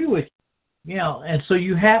 I agree with you. And so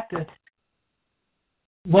you have to,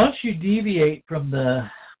 once you deviate from the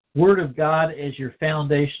Word of God as your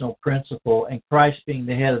foundational principle and Christ being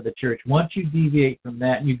the head of the church, once you deviate from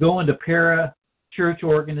that and you go into para-church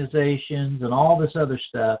organizations and all this other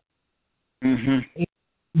stuff,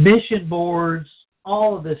 mission boards,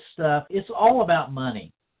 all of this stuff, it's all about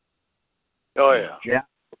money. Oh, yeah. Yeah.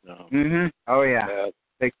 No. Oh, yeah.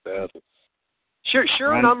 Bad.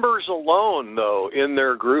 Sure numbers alone, though, in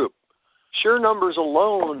their group. Sure numbers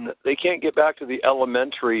alone, they can't get back to the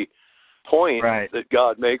elementary point that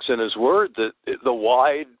God makes in His Word, that the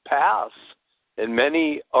wide path, and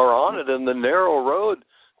many are on it, and the narrow road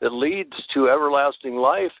that leads to everlasting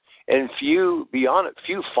life, and few beyond it.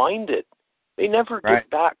 Few find it. They never get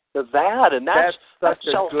back to that, and that's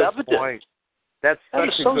self-evident. That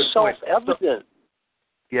is so self-evident.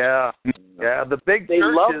 Yeah, the big they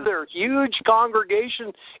churches, love their huge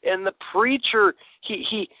congregation, and the preacher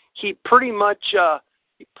he pretty much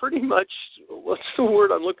what's the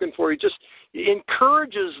word I'm looking for? He just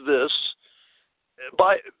encourages this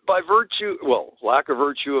by virtue, lack of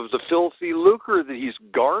virtue of the filthy lucre that he's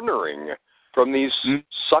garnering from these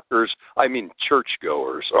suckers. I mean,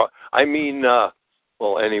 churchgoers.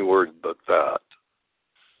 Any word but that.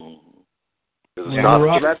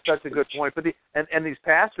 That's such a good point. But and these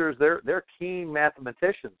pastors, they're keen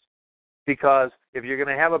mathematicians, because if you're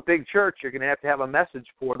going to have a big church, you're going to have a message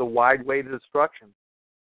for the wide way to destruction.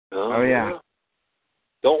 Oh yeah.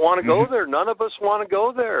 Don't want to go there. None of us want to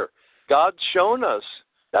go there. God's shown us.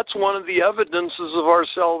 That's one of the evidences of our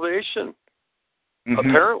salvation.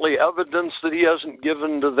 Apparently evidence that he hasn't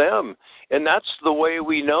given to them. And that's the way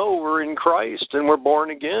we know we're in Christ and we're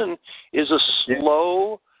born again, is a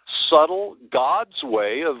slow, subtle God's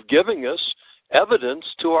way of giving us evidence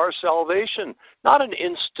to our salvation. Not an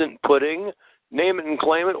instant pudding, name it and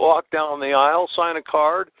claim it, walk down the aisle, sign a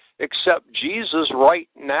card, accept Jesus right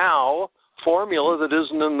now formula that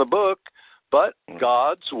isn't in the book, but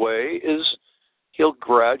God's way is he'll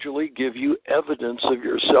gradually give you evidence of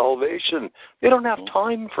your salvation. They don't have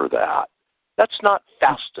time for that. That's not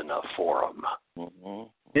fast enough for them.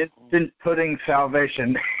 Instant pudding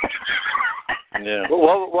salvation. Yeah.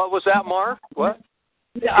 What was that, Mark? What?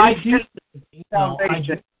 I do.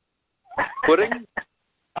 Salvation. Pudding?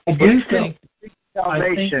 I do think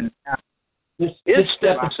salvation.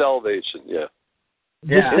 Instant salvation. Yeah.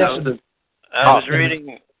 I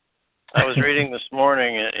was reading this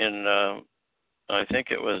morning in I think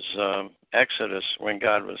it was Exodus, when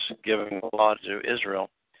God was giving the law to Israel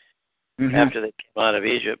after they came out of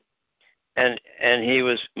Egypt, and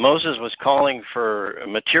Moses was calling for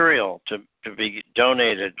material to be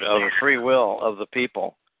donated of a free will of the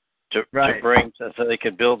people to bring so they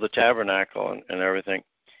could build the tabernacle and everything.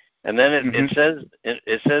 And then it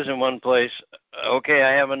says in one place, okay,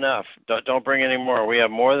 I have enough. Don't bring any more. We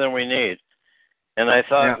have more than we need. And I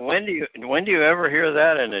thought, when do you ever hear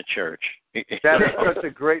that in a church? That is such a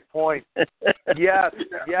great point. Yes.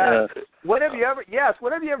 When have you ever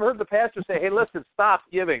heard the pastor say, "Hey, listen, stop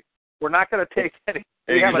giving. We're not going to take any.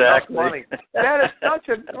 We have enough money." That is such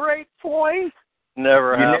a great point.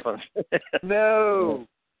 Never happens. No.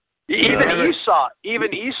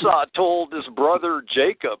 Even Esau told his brother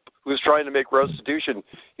Jacob, who was trying to make restitution,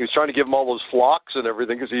 he was trying to give him all those flocks and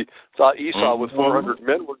everything, because he thought Esau with 400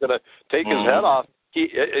 men were going to take his head off.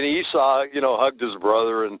 And Esau, hugged his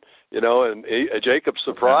brother, and Jacob's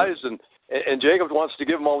surprised, and Jacob wants to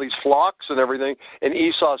give him all these flocks and everything, and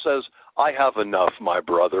Esau says, "I have enough, my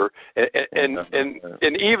brother," and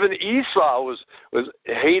even Esau was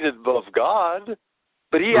hated of God.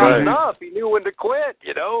 But he had enough. He knew when to quit,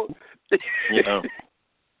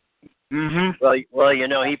 Well,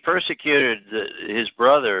 he persecuted his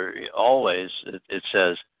brother always. It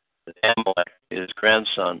says Amalek, his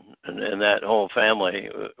grandson, and that whole family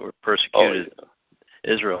were persecuted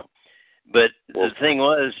Israel. But the thing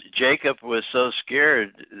was, Jacob was so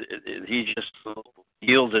scared, he just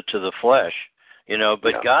yielded to the flesh,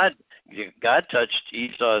 But God touched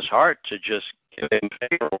Esau's heart to just give him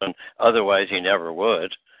favor, when otherwise he never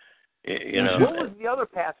would. What was the other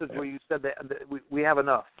passage where you said that we have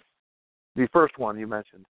enough? The first one you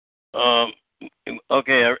mentioned.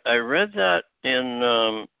 Okay, I read that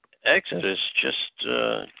in Exodus just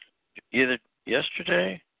either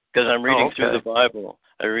yesterday, because I'm reading through the Bible.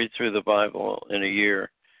 I read through the Bible in a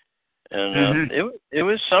year, and it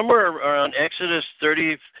was somewhere around Exodus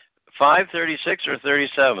 35, 36, or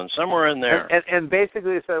 37, somewhere in there. And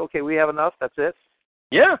basically they said, okay, we have enough. That's it.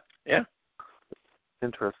 Yeah.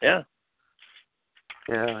 Interesting.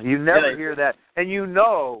 Yeah. You never hear that, and you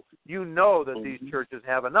know that these churches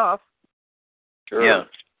have enough. Sure. Yeah.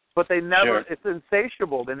 But they never. It's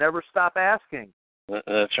insatiable. They never stop asking.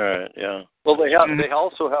 That's right. Yeah. Well, they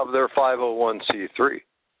also have their 501c3.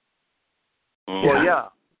 Well,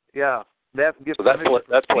 yeah. That gives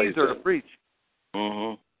that plays to preach.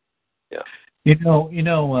 Mm-hmm. Yeah. I don't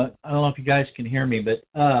know if you guys can hear me, but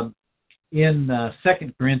in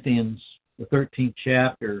 2 Corinthians, the 13th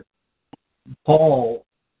chapter, Paul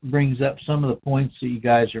brings up some of the points that you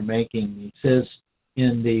guys are making. He says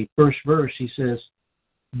in the first verse, he says,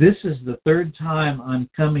 "This is the third time I'm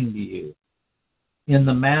coming to you. In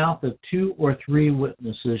the mouth of 2 or 3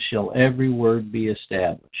 witnesses shall every word be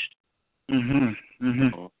established."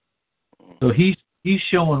 So he's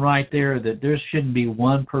showing right there that there shouldn't be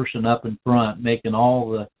one person up in front making all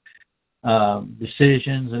the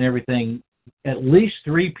decisions and everything. At least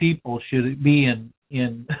 3 people should be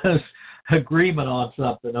in agreement on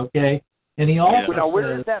something, okay? And he also now,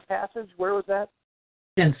 where is that passage? Where was that?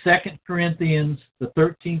 In 2 Corinthians, the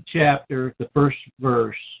 13th chapter, the first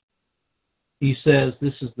verse. he says,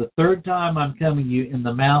 "This is the third time I'm coming to you. In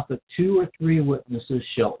the mouth of 2 or 3 witnesses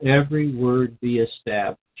shall every word be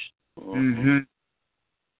established." Mm-hmm.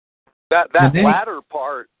 That latter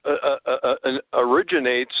part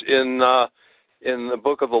originates in the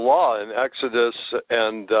book of the law in Exodus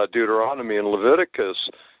and Deuteronomy and Leviticus.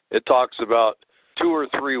 It talks about 2 or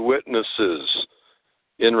 3 witnesses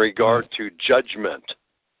in regard to judgment,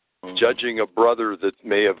 judging a brother that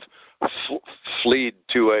may have fled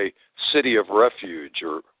to a city of refuge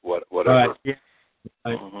or whatever. Right.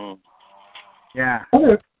 Mm-hmm. Yeah.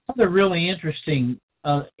 Another really interesting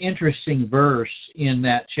verse in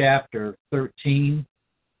that chapter 13.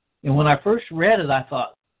 And when I first read it, I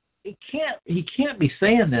thought, he can't be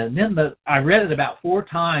saying that. And then I read it about 4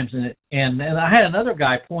 times, and I had another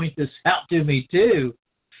guy point this out to me too.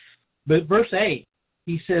 But verse 8,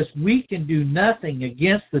 he says, "We can do nothing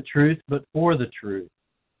against the truth, but for the truth."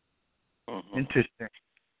 Interesting.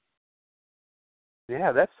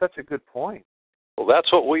 Yeah, that's such a good point. Well,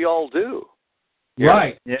 that's what we all do.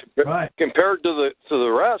 Right. Yeah. Right. Compared to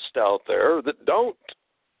the rest out there that don't.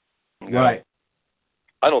 Right.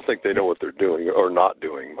 I don't think they know what they're doing or not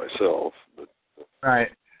doing myself. But.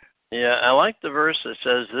 Right. Yeah, I like the verse that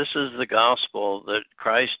says, "This is the gospel, that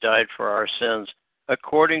Christ died for our sins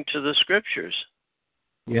according to the Scriptures."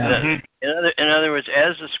 Yeah. In other words,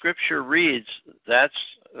 as the Scripture reads,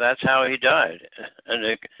 that's how he died, and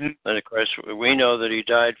of course we know that he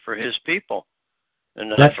died for his people, and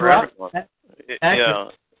not That's for right. everyone.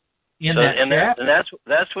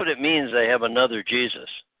 That's what it means. They have another Jesus.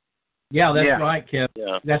 Yeah, that's right, Kevin.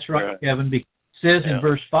 Yeah. That's right, Kevin. Because it says in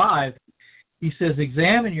verse 5, he says,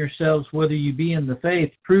 "Examine yourselves whether you be in the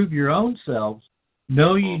faith. Prove your own selves.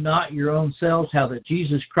 Know ye not your own selves how that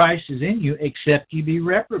Jesus Christ is in you, except ye be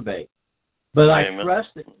reprobate. But Amen. I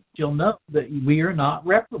trust that you'll know that we are not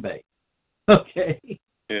reprobate." Okay.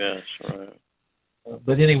 Yes, right.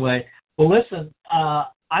 But anyway, well, listen,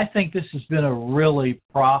 I think this has been a really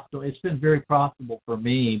profitable. It's been very profitable for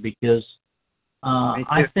me because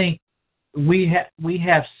I think we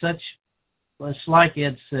have such. It's like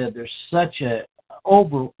Ed said. There's such a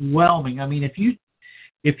overwhelming. I mean, if you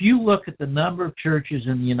look at the number of churches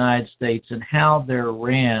in the United States and how they're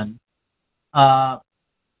ran, I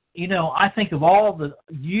think of all the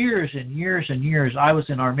years and years and years I was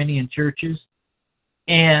in Arminian churches,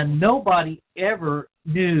 and nobody ever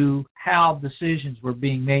knew how decisions were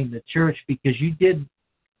being made in the church because you didn't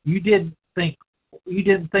think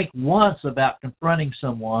once about confronting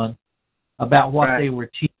someone about what they were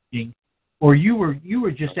teaching, or you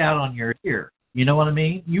were just out on your ear. You know what I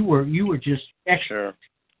mean? You were just Sure.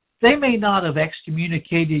 They may not have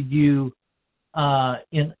excommunicated you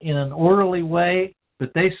in an orderly way,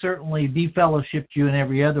 but they certainly defellowshipped you in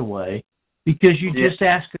every other way because you just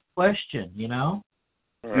asked a question,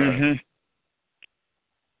 Right. Mm-hmm.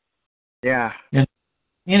 Yeah. And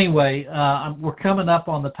anyway, we're coming up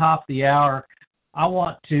on the top of the hour. I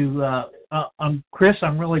want to, Chris,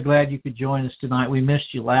 I'm really glad you could join us tonight. We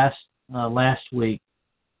missed you last week.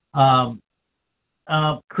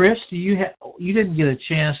 Chris, you didn't get a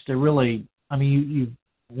chance to really. I mean, you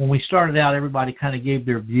when we started out, everybody kind of gave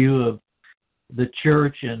their view of the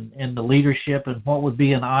church and the leadership and what would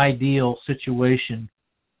be an ideal situation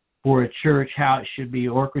for a church, how it should be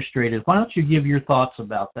orchestrated. Why don't you give your thoughts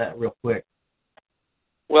about that real quick?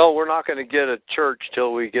 Well, we're not going to get a church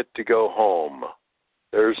till we get to go home.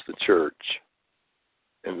 There's the church.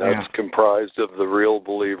 And that's comprised of the real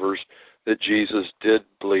believers that Jesus did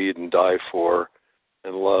bleed and die for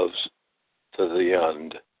and loves to the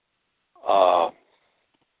end.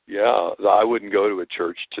 I wouldn't go to a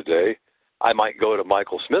church today. I might go to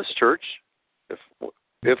Michael Smith's church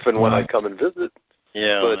if and when I come and visit.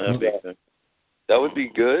 Yeah, but that'd be good. That would be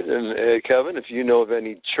good. And Kevin, if you know of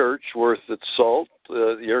any church worth its salt,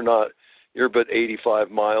 you're but 85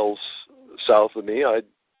 miles south of me. I'd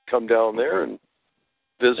come down there and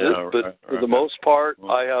visit. But for the most part,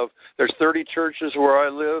 there's 30 churches where I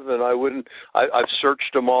live, and I've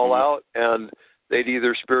searched them all out, and they'd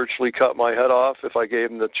either spiritually cut my head off if I gave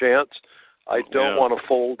them the chance. I don't want to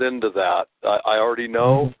fold into that. I already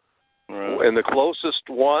know. And the closest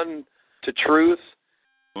one to truth,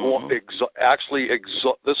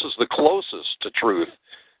 this is the closest to truth,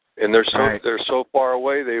 and they're so far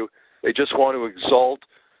away. They just want to exalt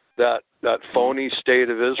that phony state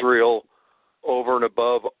of Israel over and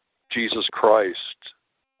above Jesus Christ.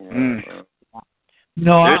 No,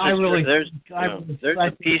 there's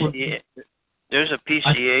a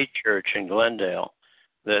PCA church in Glendale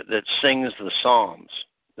that sings the Psalms.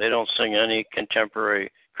 They don't sing any contemporary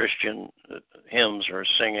Christian hymns or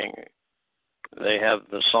singing. They have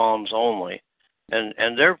the Psalms only,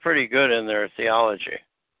 and they're pretty good in their theology.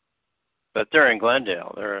 But they're in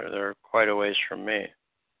Glendale. They're quite a ways from me.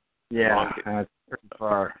 Yeah, that's pretty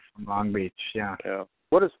far from Long Beach. Yeah. Yeah.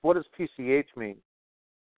 What does PCH mean?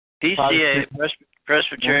 PCA,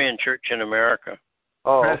 Presbyterian Church in America.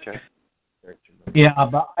 Oh, okay. Yeah,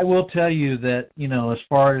 but I will tell you that, as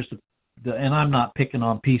far as and I'm not picking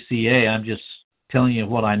on PCA, I'm just telling you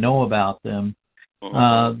what I know about them.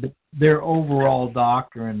 Their overall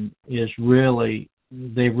doctrine is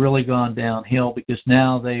they've really gone downhill, because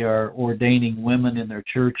now they are ordaining women in their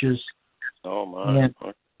churches. Oh my!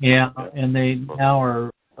 And they now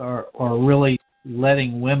are really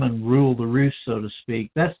letting women rule the roost, so to speak.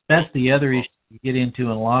 That's the other issue you get into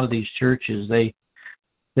in a lot of these churches. They've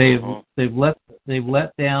let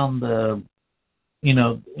down the,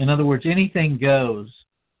 in other words, anything goes,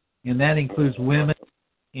 and that includes women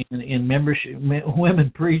in membership, women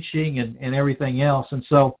preaching and everything else. And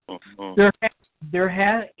so once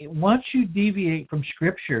you deviate from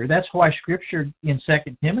Scripture, that's why Scripture in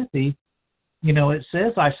 2 Timothy, it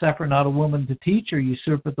says, "I suffer not a woman to teach or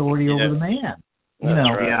usurp authority over the man."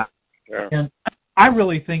 Right. Yeah. Sure. And I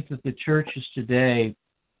really think that the churches today,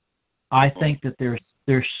 I think that the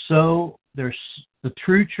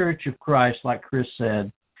true Church of Christ, like Chris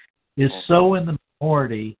said, is so in the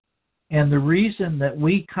minority, and the reason that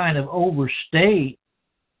we kind of overstate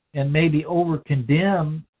and maybe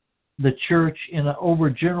overcondemn the church in an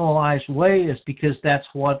overgeneralized way is because that's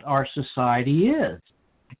what our society is.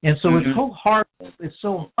 And so it's so hard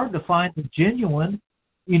to find the genuine,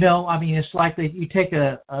 it's like that you take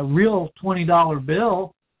a real $20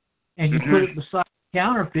 bill and you put it beside a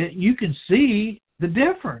counterfeit, you can see the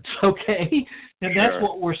difference, okay? And that's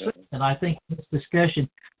what we're saying, I think, in this discussion.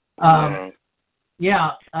 Larry,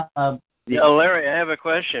 I have a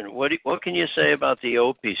question. What can you say about the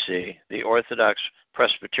OPC, the Orthodox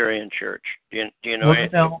Presbyterian Church? Do you know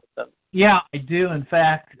anything about them? Yeah, I do. In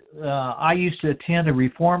fact, I used to attend a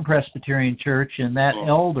Reformed Presbyterian church, and that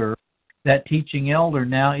teaching elder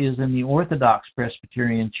now is in the Orthodox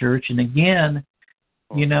Presbyterian Church. And again,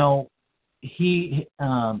 he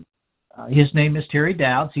his name is Terry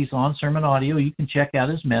Dowds. He's on Sermon Audio. You can check out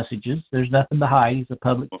his messages. There's nothing to hide. He's a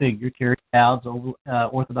public figure. Terry Dowds,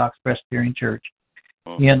 Orthodox Presbyterian Church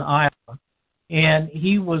in Iowa. And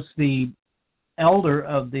he was the elder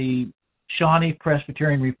of the Shawnee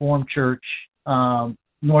Presbyterian Reformed Church,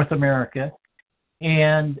 North America.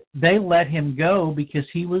 And they let him go because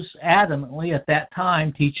he was adamantly at that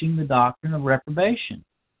time teaching the doctrine of reprobation.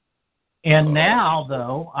 And now,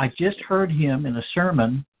 though, I just heard him in a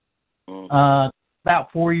sermon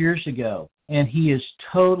about 4 years ago, and he has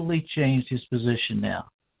totally changed his position now.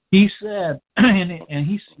 He said, and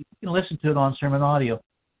you can listen to it on Sermon Audio,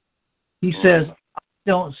 he says, "I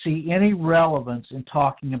don't see any relevance in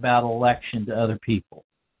talking about election to other people."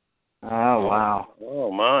 Oh, wow.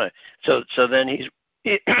 Oh, my. So then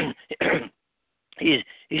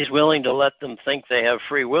he's willing to let them think they have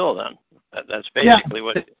free will then. That's basically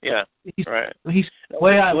what, right.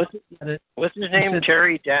 What's his name,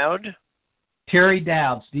 Terry Dowd? Terry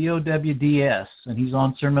Dowds, Dowds, and he's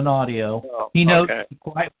on Sermon Audio. He knows me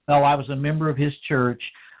quite well. I was a member of his church.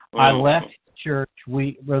 I left his church.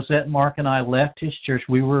 Rosette, Mark, and I left his church.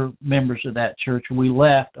 We were members of that church. We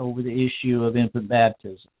left over the issue of infant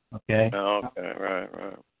baptism. Okay. Oh, okay. Right.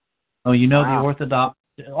 Oh, the Orthodox,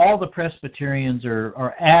 all the Presbyterians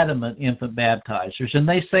are adamant infant baptizers, and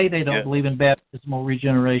they say they don't believe in baptismal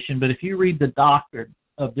regeneration. But if you read the doctrine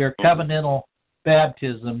of their covenantal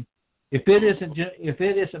baptism, if it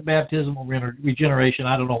isn't baptismal regeneration,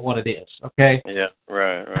 I don't know what it is. Okay. Yeah.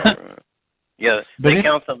 Right. Yeah, they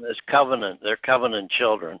count them as covenant. They're covenant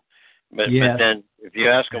children. But then if you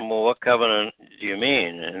ask them, well, what covenant do you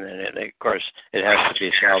mean? And then, of course, it has to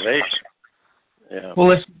be salvation. Yeah. Well,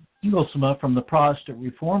 let's go from the Protestant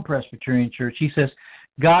Reformed Presbyterian Church. He says,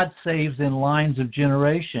 God saves in lines of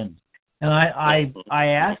generation. And I've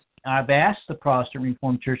asked the Protestant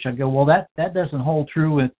Reformed Church, I go, well, that doesn't hold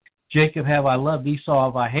true with Jacob have I loved, Esau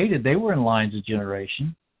have I hated. They were in lines of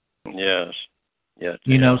generation. Yes. Yeah.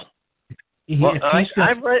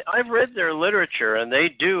 I've read their literature, and they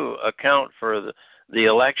do account for the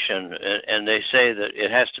election, and they say that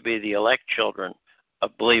it has to be the elect children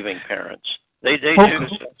of believing parents. They do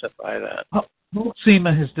specify that.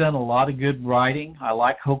 Hoeksema has done a lot of good writing. I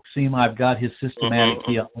like Hoeksema. I've got his systematic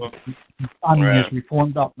his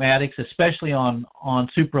Reformed dogmatics, especially on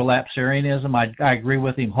supralapsarianism. I agree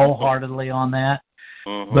with him wholeheartedly on that.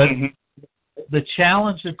 But the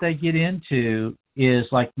challenge that they get into is,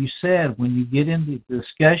 like you said, when you get into the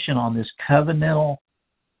discussion on this covenantal,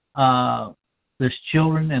 this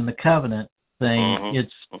children and the covenant thing,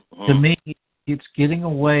 it's to me, it's getting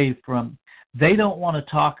away from. They don't want to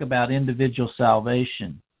talk about individual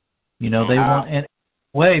salvation. They want, and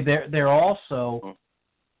way they're also,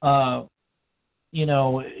 from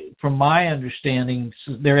my understanding,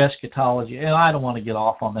 their eschatology. And I don't want to get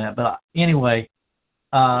off on that, but anyway,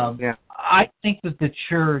 I think that the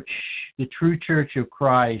church, the true Church of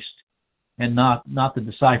Christ, and not the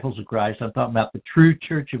disciples of Christ. I'm talking about the true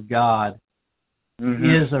Church of God.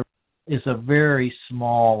 Is a very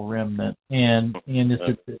small remnant, and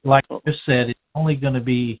it's like you said, it's only going to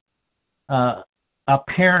be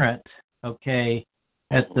apparent,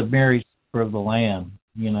 at the marriage supper of the Lamb.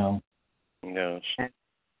 Yes.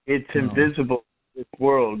 It's invisible to this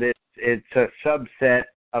world. It's a subset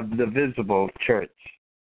of the visible church.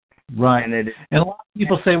 Right. And a lot of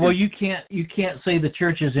people say, well, you can't say the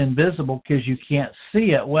church is invisible because you can't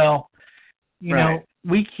see it. Well,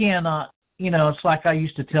 we cannot. It's like I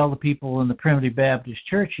used to tell the people in the Primitive Baptist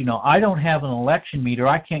Church, I don't have an election meter.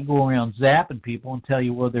 I can't go around zapping people and tell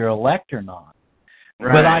you whether they're elect or not.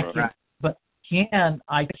 Right, but I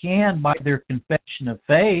can, by their confession of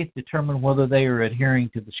faith, determine whether they are adhering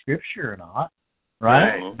to the Scripture or not.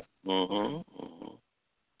 Right? Okay.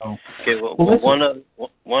 Well,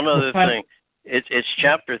 one other thing. It's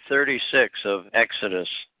chapter 36 of Exodus.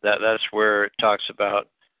 That's where it talks about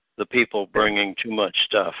the people bringing too much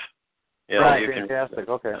stuff. Right, fantastic.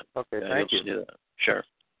 Okay, thank you. See that. Sure.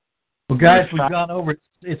 Well, guys, we've gone over.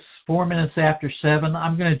 It's 4 minutes after 7.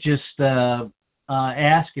 I'm going to just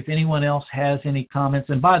ask if anyone else has any comments.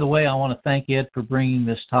 And by the way, I want to thank Ed for bringing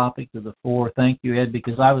this topic to the fore. Thank you, Ed,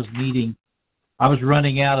 because I was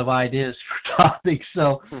running out of ideas for topics.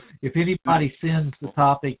 So if anybody sends the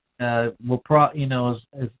topic, we'll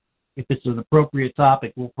if it's an appropriate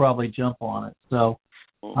topic, we'll probably jump on it. So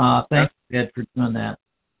thank you, Ed, for doing that.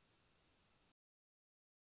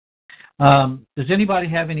 Does anybody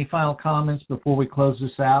have any final comments before we close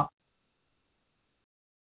this out?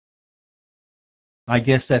 I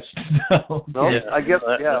guess that's no. I guess,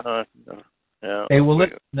 yeah. Hey, well,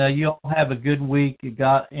 listen, you all have a good week.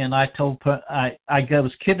 And I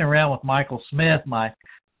was kidding around with Michael Smith. My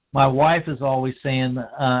wife is always saying,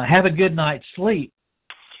 "Have a good night's sleep,"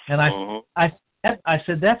 and I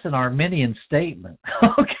said that's an Arminian statement.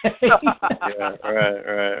 Okay. Yeah,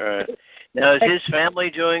 right. Now, is his family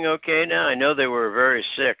doing okay now? I know they were very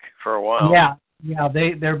sick for a while. Yeah,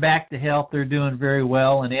 they're back to health. They're doing very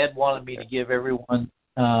well, and Ed wanted me to give everyone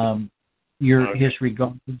his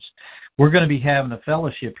regards. We're going to be having a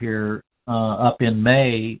fellowship here up in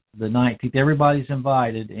May the 19th. Everybody's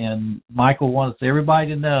invited, and Michael wants everybody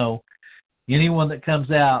to know, anyone that comes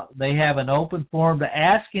out, they have an open forum to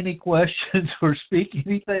ask any questions or speak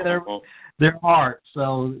anything their heart.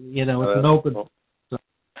 So, it's an open. So,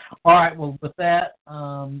 all right. Well, with that,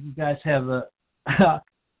 you guys have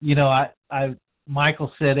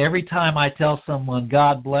Michael said every time I tell someone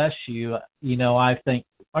God bless you, I think,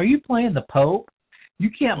 are you playing the Pope? You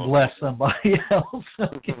can't bless somebody else.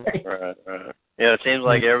 Okay. Right. Yeah, it seems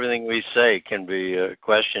like everything we say can be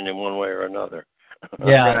questioned in one way or another.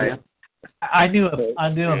 Yeah. Right. I knew him.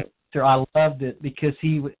 I loved it because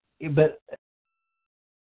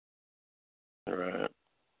Right.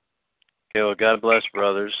 Okay, well, God bless,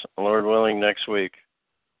 brothers. Lord willing, next week.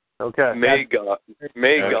 Okay. May God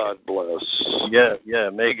bless. Yeah,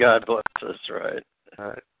 may God bless us, right. All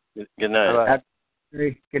right. Good night.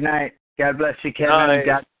 Good night. God bless you, Kevin.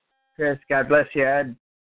 God, Chris. God bless you, Ed.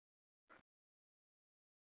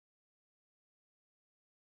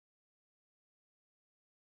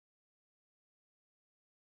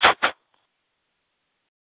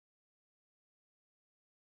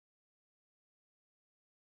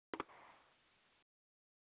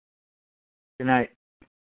 Good night.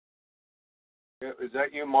 Is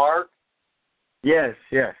that you, Mark? Yes.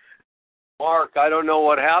 Mark, I don't know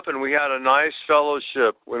what happened. We had a nice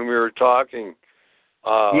fellowship when we were talking.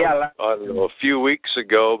 I don't know, a few weeks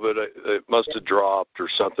ago, but it must have dropped or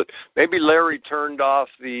something. Maybe Larry turned off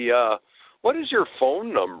the. What is your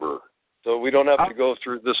phone number? So we don't have to go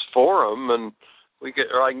through this forum, and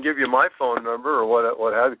or I can give you my phone number or what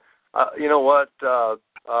have you. You know what?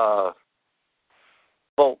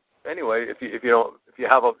 Well, anyway, if you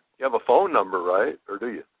have a phone number, right? Or do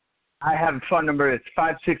you? I have a phone number. It's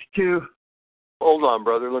 562. Hold on,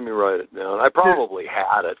 brother. Let me write it down. I probably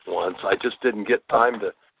had it once. I just didn't get time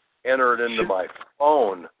to enter it into my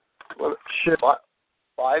phone. Sure.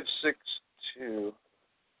 562.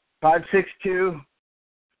 562.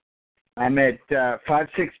 I'm at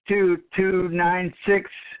 562-296,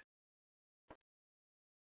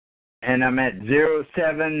 and I'm at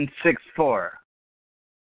 0764.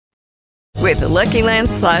 With the Lucky Land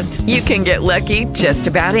Slots, you can get lucky just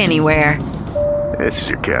about anywhere. This is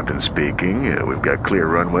your captain speaking. We've got clear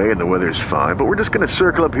runway and the weather's fine, but we're just going to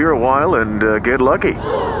circle up here a while and get lucky.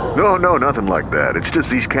 No, nothing like that. It's just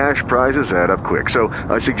these cash prizes add up quick. So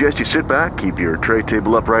I suggest you sit back, keep your tray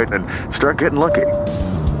table upright, and start getting lucky.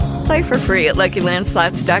 Play for free at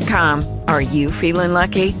LuckyLandSlots.com. Are you feeling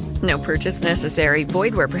lucky? No purchase necessary.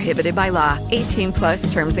 Void where prohibited by law.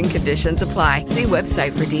 18+ terms and conditions apply. See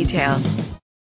website for details.